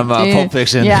 it's like from Pulp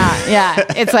Fiction. Yeah.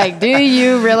 It's like, do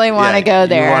you really want to Yeah, go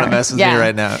there? You want to mess with me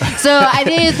right now? So I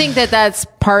do think that that's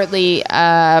partly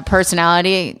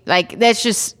personality. Like that's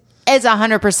just. It's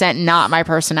 100% not my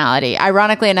personality.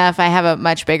 Ironically enough, I have a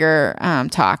much bigger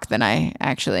talk than I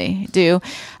actually do.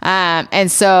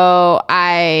 And so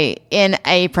in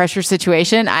a pressure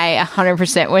situation, I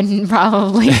 100% wouldn't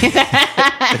probably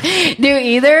do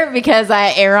either because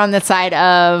I err on the side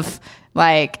of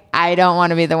like, I don't want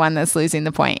to be the one that's losing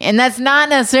the point. And that's not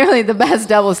necessarily the best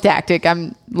doubles tactic.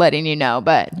 I'm letting you know,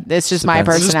 but it's just my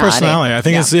Depends. It's personality. just personality. I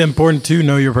think it's important to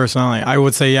know your personality. I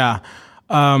would say, yeah.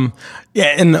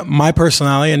 And my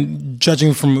personality and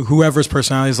judging from whoever's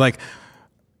personality is like,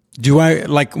 do I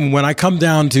like when I come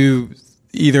down to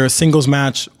either a singles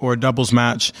match or a doubles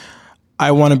match,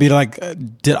 I want to be like,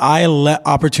 did I let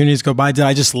opportunities go by? Did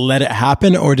I just let it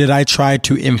happen or did I try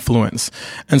to influence?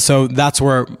 And so that's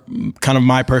where kind of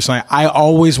my personality, I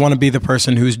always want to be the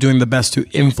person who's doing the best to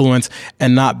influence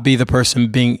and not be the person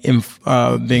being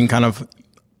kind of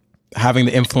having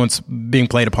the influence being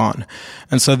played upon.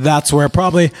 And so that's where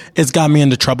probably it's got me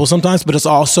into trouble sometimes, but it's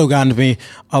also gotten to me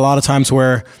a lot of times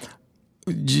where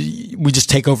we just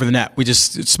take over the net. We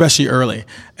just, especially early.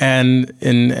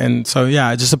 And so,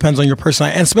 yeah, it just depends on your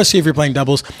personality. And especially if you're playing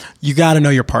doubles, you got to know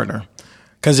your partner.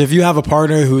 Because if you have a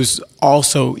partner who's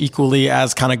also equally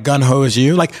as kind of gun-ho as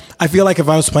you, like, I feel like if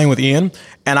I was playing with Ian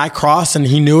and I crossed and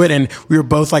he knew it and we were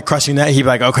both like crushing that, he'd be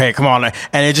like, okay, come on. And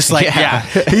it just like,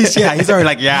 he's already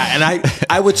like, yeah. And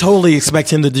I would totally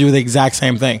expect him to do the exact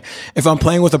same thing. If I'm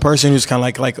playing with a person who's kind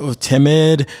of like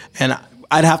timid, and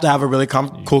I'd have to have a really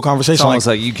cool conversation. It's almost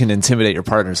like you can intimidate your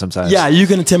partner sometimes. Yeah, you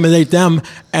can intimidate them,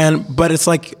 but it's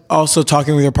like also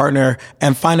talking with your partner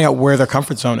and finding out where their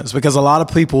comfort zone is. Because a lot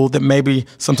of people that maybe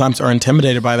sometimes are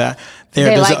intimidated by that,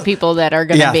 They like people that are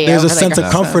going to be. There's a over sense their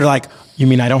of comfort. Like, you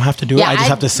mean I don't have to do it? I just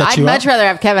have to set you up. I'd much rather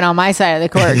have Kevin on my side of the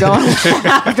court going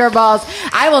after balls.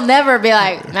 I will never be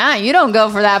like, nah, you don't go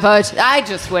for that poach. I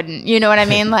just wouldn't. You know what I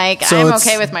mean? Like, So I'm it's-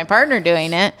 okay with my partner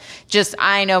doing it. Just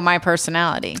I know my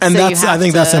personality. And So I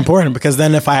think that's important because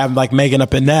then if I have like Megan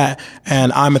up in net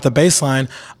and I'm at the baseline,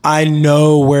 I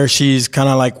know where she's kind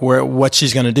of like what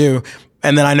she's going to do.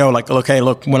 And then I know like, okay,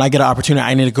 look, when I get an opportunity,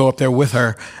 I need to go up there with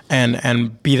her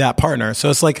and be that partner.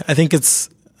 So it's like, I think it's,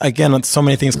 again, it's so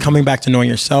many things coming back to knowing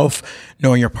yourself,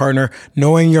 knowing your partner,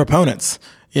 knowing your opponents.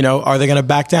 You know, are they going to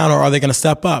back down or are they going to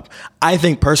step up? I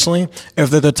think personally,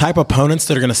 if they're the type of opponents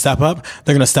that are going to step up,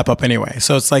 they're going to step up anyway.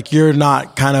 So it's like you're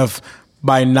not kind of,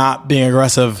 by not being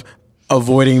aggressive,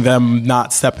 avoiding them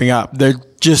not stepping up. They're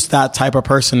just that type of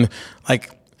person. Like,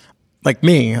 like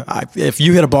me, if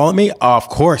you hit a ball at me, of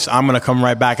course I'm going to come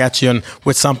right back at you and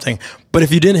with something. But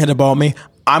if you didn't hit a ball at me,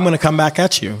 I'm going to come back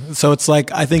at you. So it's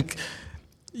like, I think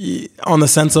on the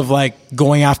sense of like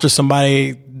going after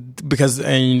somebody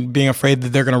and being afraid that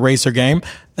they're going to raise their game,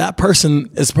 that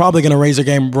person is probably going to raise their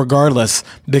game regardless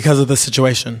because of the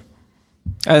situation.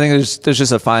 I think there's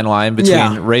just a fine line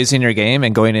between raising your game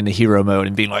and going into hero mode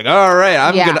and being like, all right,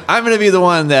 I'm gonna be the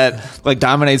one that like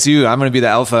dominates you. I'm gonna be the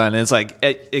alpha, and it's like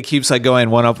it keeps like going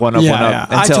one up. Yeah.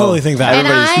 I totally think that. And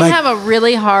I have a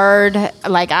really hard,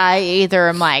 like I either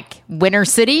am like Winter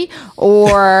City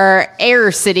or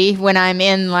Air City when I'm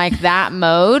in like that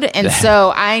mode, and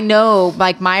so I know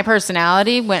like my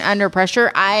personality when under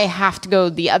pressure, I have to go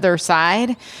the other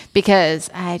side because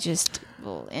I just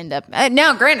will end up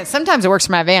now granted sometimes it works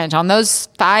to my advantage on those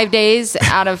 5 days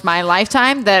out of my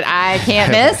lifetime that I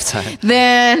can't miss,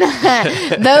 then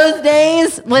those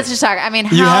days let's just talk. I mean,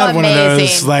 how you had amazing. One of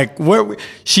those like where we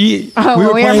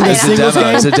were playing the singles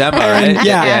game. It's a demo, right?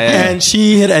 And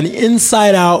she hit an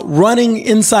inside out, running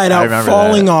inside out,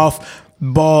 falling off,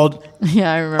 bald.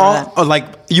 Yeah, I remember that. Like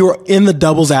you were in the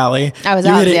doubles alley. I was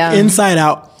you hit it inside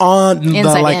out on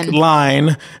inside the like in.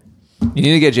 Line. You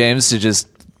need to get James to just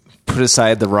put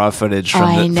aside the raw footage from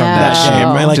I from that know.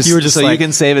 game, right? Like you were just so like, you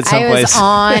can save it I someplace. was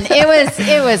on.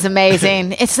 It was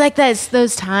amazing. It's like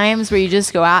those times where you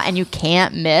just go out and you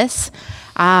can't miss.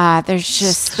 There's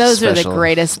just those are the Special.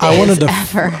 greatest days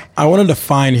ever. I wanted to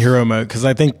find hero mode because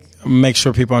I think make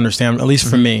sure people understand. At least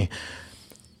for me,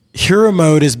 hero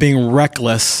mode is being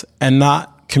reckless and not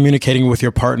communicating with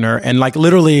your partner. And like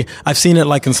literally I've seen it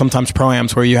like in sometimes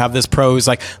pro-ams where you have this pros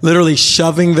like literally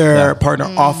shoving their partner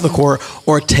off the court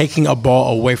or taking a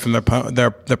ball away from their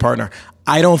partner.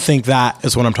 I don't think that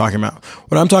is what I'm talking about.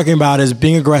 What I'm talking about is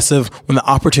being aggressive when the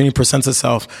opportunity presents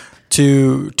itself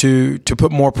to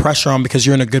put more pressure on because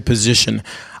you're in a good position.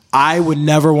 I would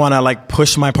never want to like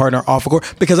push my partner off the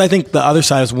court because I think the other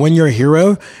side is when you're a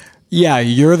hero, yeah,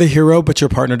 you're the hero, but your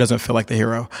partner doesn't feel like the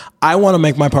hero. I want to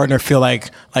make my partner feel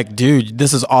like, dude,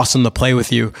 this is awesome to play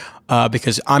with you,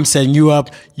 because I'm setting you up.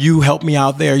 You helped me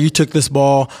out there. You took this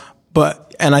ball,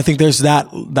 and I think there's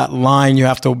that line you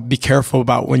have to be careful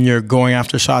about when you're going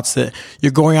after shots, that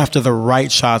you're going after the right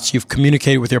shots. You've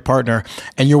communicated with your partner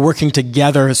and you're working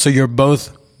together. So you're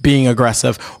both being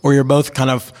aggressive or you're both kind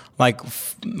of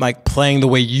like playing the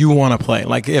way you want to play.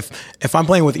 Like if I'm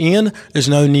playing with Ian, there's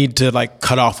no need to like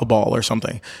cut off a ball or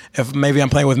something. If maybe I'm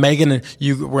playing with Megan and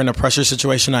we're in a pressure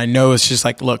situation, I know it's just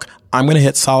like, look, I'm going to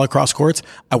hit solid cross courts.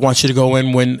 I want you to go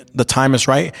in when the time is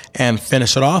right and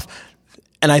finish it off.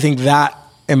 And I think that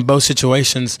in both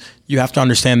situations, you have to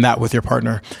understand that with your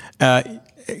partner.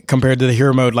 Compared to the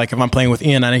hero mode, like if I'm playing with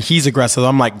Ian and he's aggressive,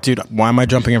 I'm like, dude, why am I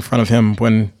jumping in front of him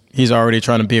when he's already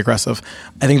trying to be aggressive?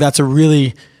 I think that's a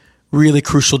really, really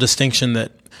crucial distinction,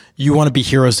 that you want to be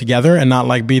heroes together and not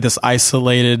like be this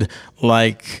isolated,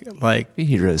 like Be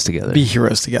heroes together.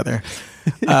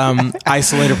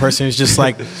 Isolated person who's just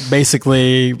like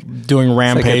basically doing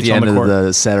rampage like at the on end the court. Of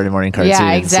the Saturday morning cartoon. Yeah, It's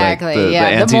like exactly.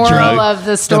 the The moral of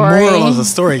the story. The moral of the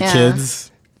story, Yeah.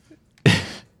 kids.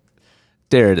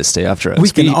 Dare to stay off drugs.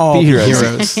 We can all be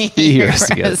heroes. Be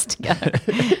heroes together.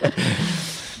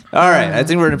 All right, I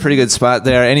think we're in a pretty good spot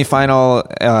there. Any final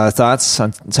thoughts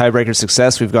on tiebreaker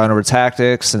success? We've gone over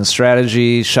tactics and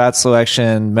strategy, shot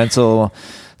selection, mental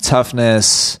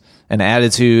toughness, and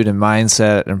attitude and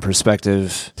mindset and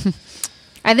perspective.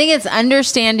 I think it's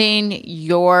understanding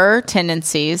your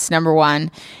tendencies, number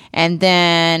one, and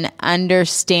then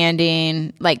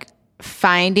understanding, like,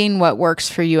 finding what works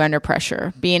for you under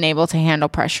pressure. Being able to handle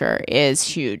pressure is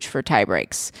huge for tie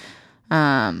breaks.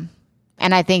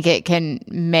 And I think it can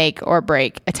make or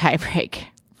break a tie break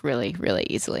really, really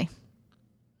easily.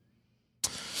 I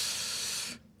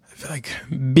feel like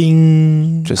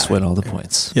bing. Just win all the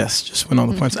points. Yes, just win all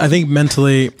the points. I think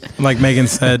mentally, like Megan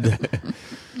said,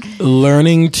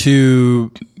 learning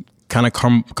to kind of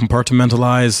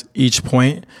compartmentalize each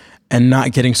point and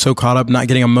not getting so caught up, not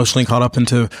getting emotionally caught up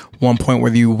into one point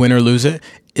where you win or lose it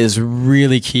is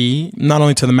really key, not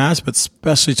only to the match, but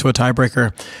especially to a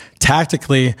tiebreaker.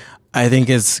 Tactically, I think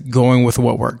it's going with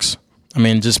what works. I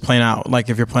mean, just playing out, like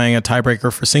if you're playing a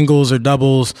tiebreaker for singles or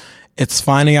doubles, it's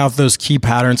finding out those key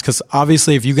patterns. Because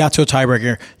obviously, if you got to a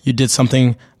tiebreaker, you did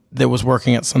something that was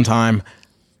working at some time.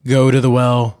 Go to the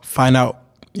well, find out,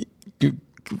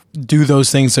 do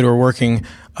those things that are working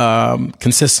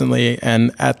consistently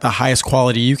and at the highest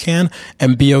quality you can,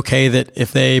 and be okay that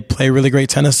if they play really great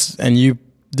tennis and you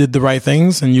did the right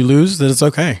things and you lose, that it's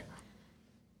okay.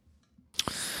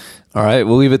 All right,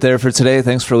 we'll leave it there for today.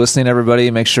 Thanks for listening,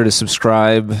 everybody. Make sure to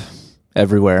subscribe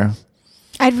everywhere.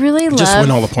 I'd really love Just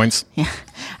win all the points. Yeah.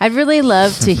 I'd really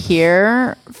love to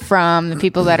hear from the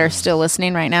people that are still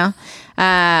listening right now,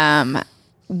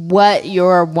 what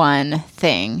your one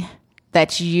thing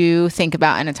that you think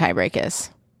about in a tiebreak is.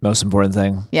 Most important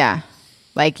thing. Yeah.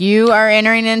 Like you are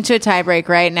entering into a tiebreak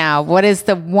right now. What is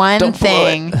the one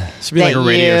thing? It should be like a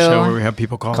radio show where we have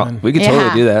people call in. We could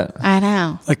totally do that. I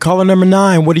know. Like caller number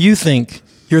 9, what do you think?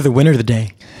 You're the winner of the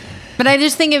day. But I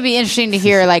just think it'd be interesting to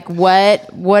hear, like, what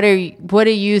do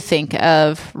you think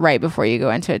of right before you go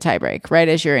into a tiebreak, right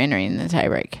as you're entering the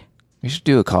tiebreak? We should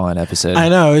do a call-in episode. I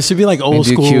know. It should be like old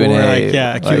school. Q&A.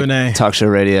 Like, Q&A. Talk show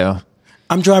radio.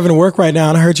 I'm driving to work right now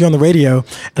and I heard you on the radio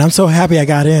and I'm so happy I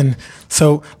got in.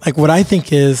 So like what I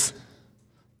think is,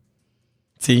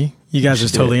 see, you guys are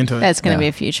just totally into it. That's going to be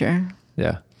a future.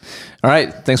 Yeah. All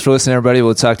right. Thanks for listening, everybody.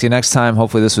 We'll talk to you next time.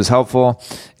 Hopefully this was helpful.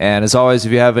 And as always,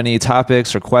 if you have any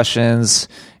topics or questions,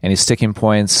 any sticking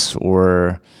points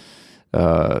or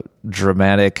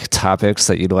dramatic topics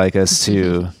that you'd like us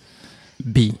to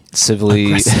be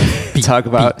civilly talk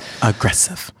about, be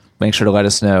aggressive. Make sure to let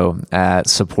us know at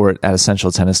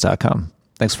support@essentialtennis.com.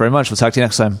 Thanks very much. We'll talk to you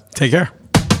next time. Take care.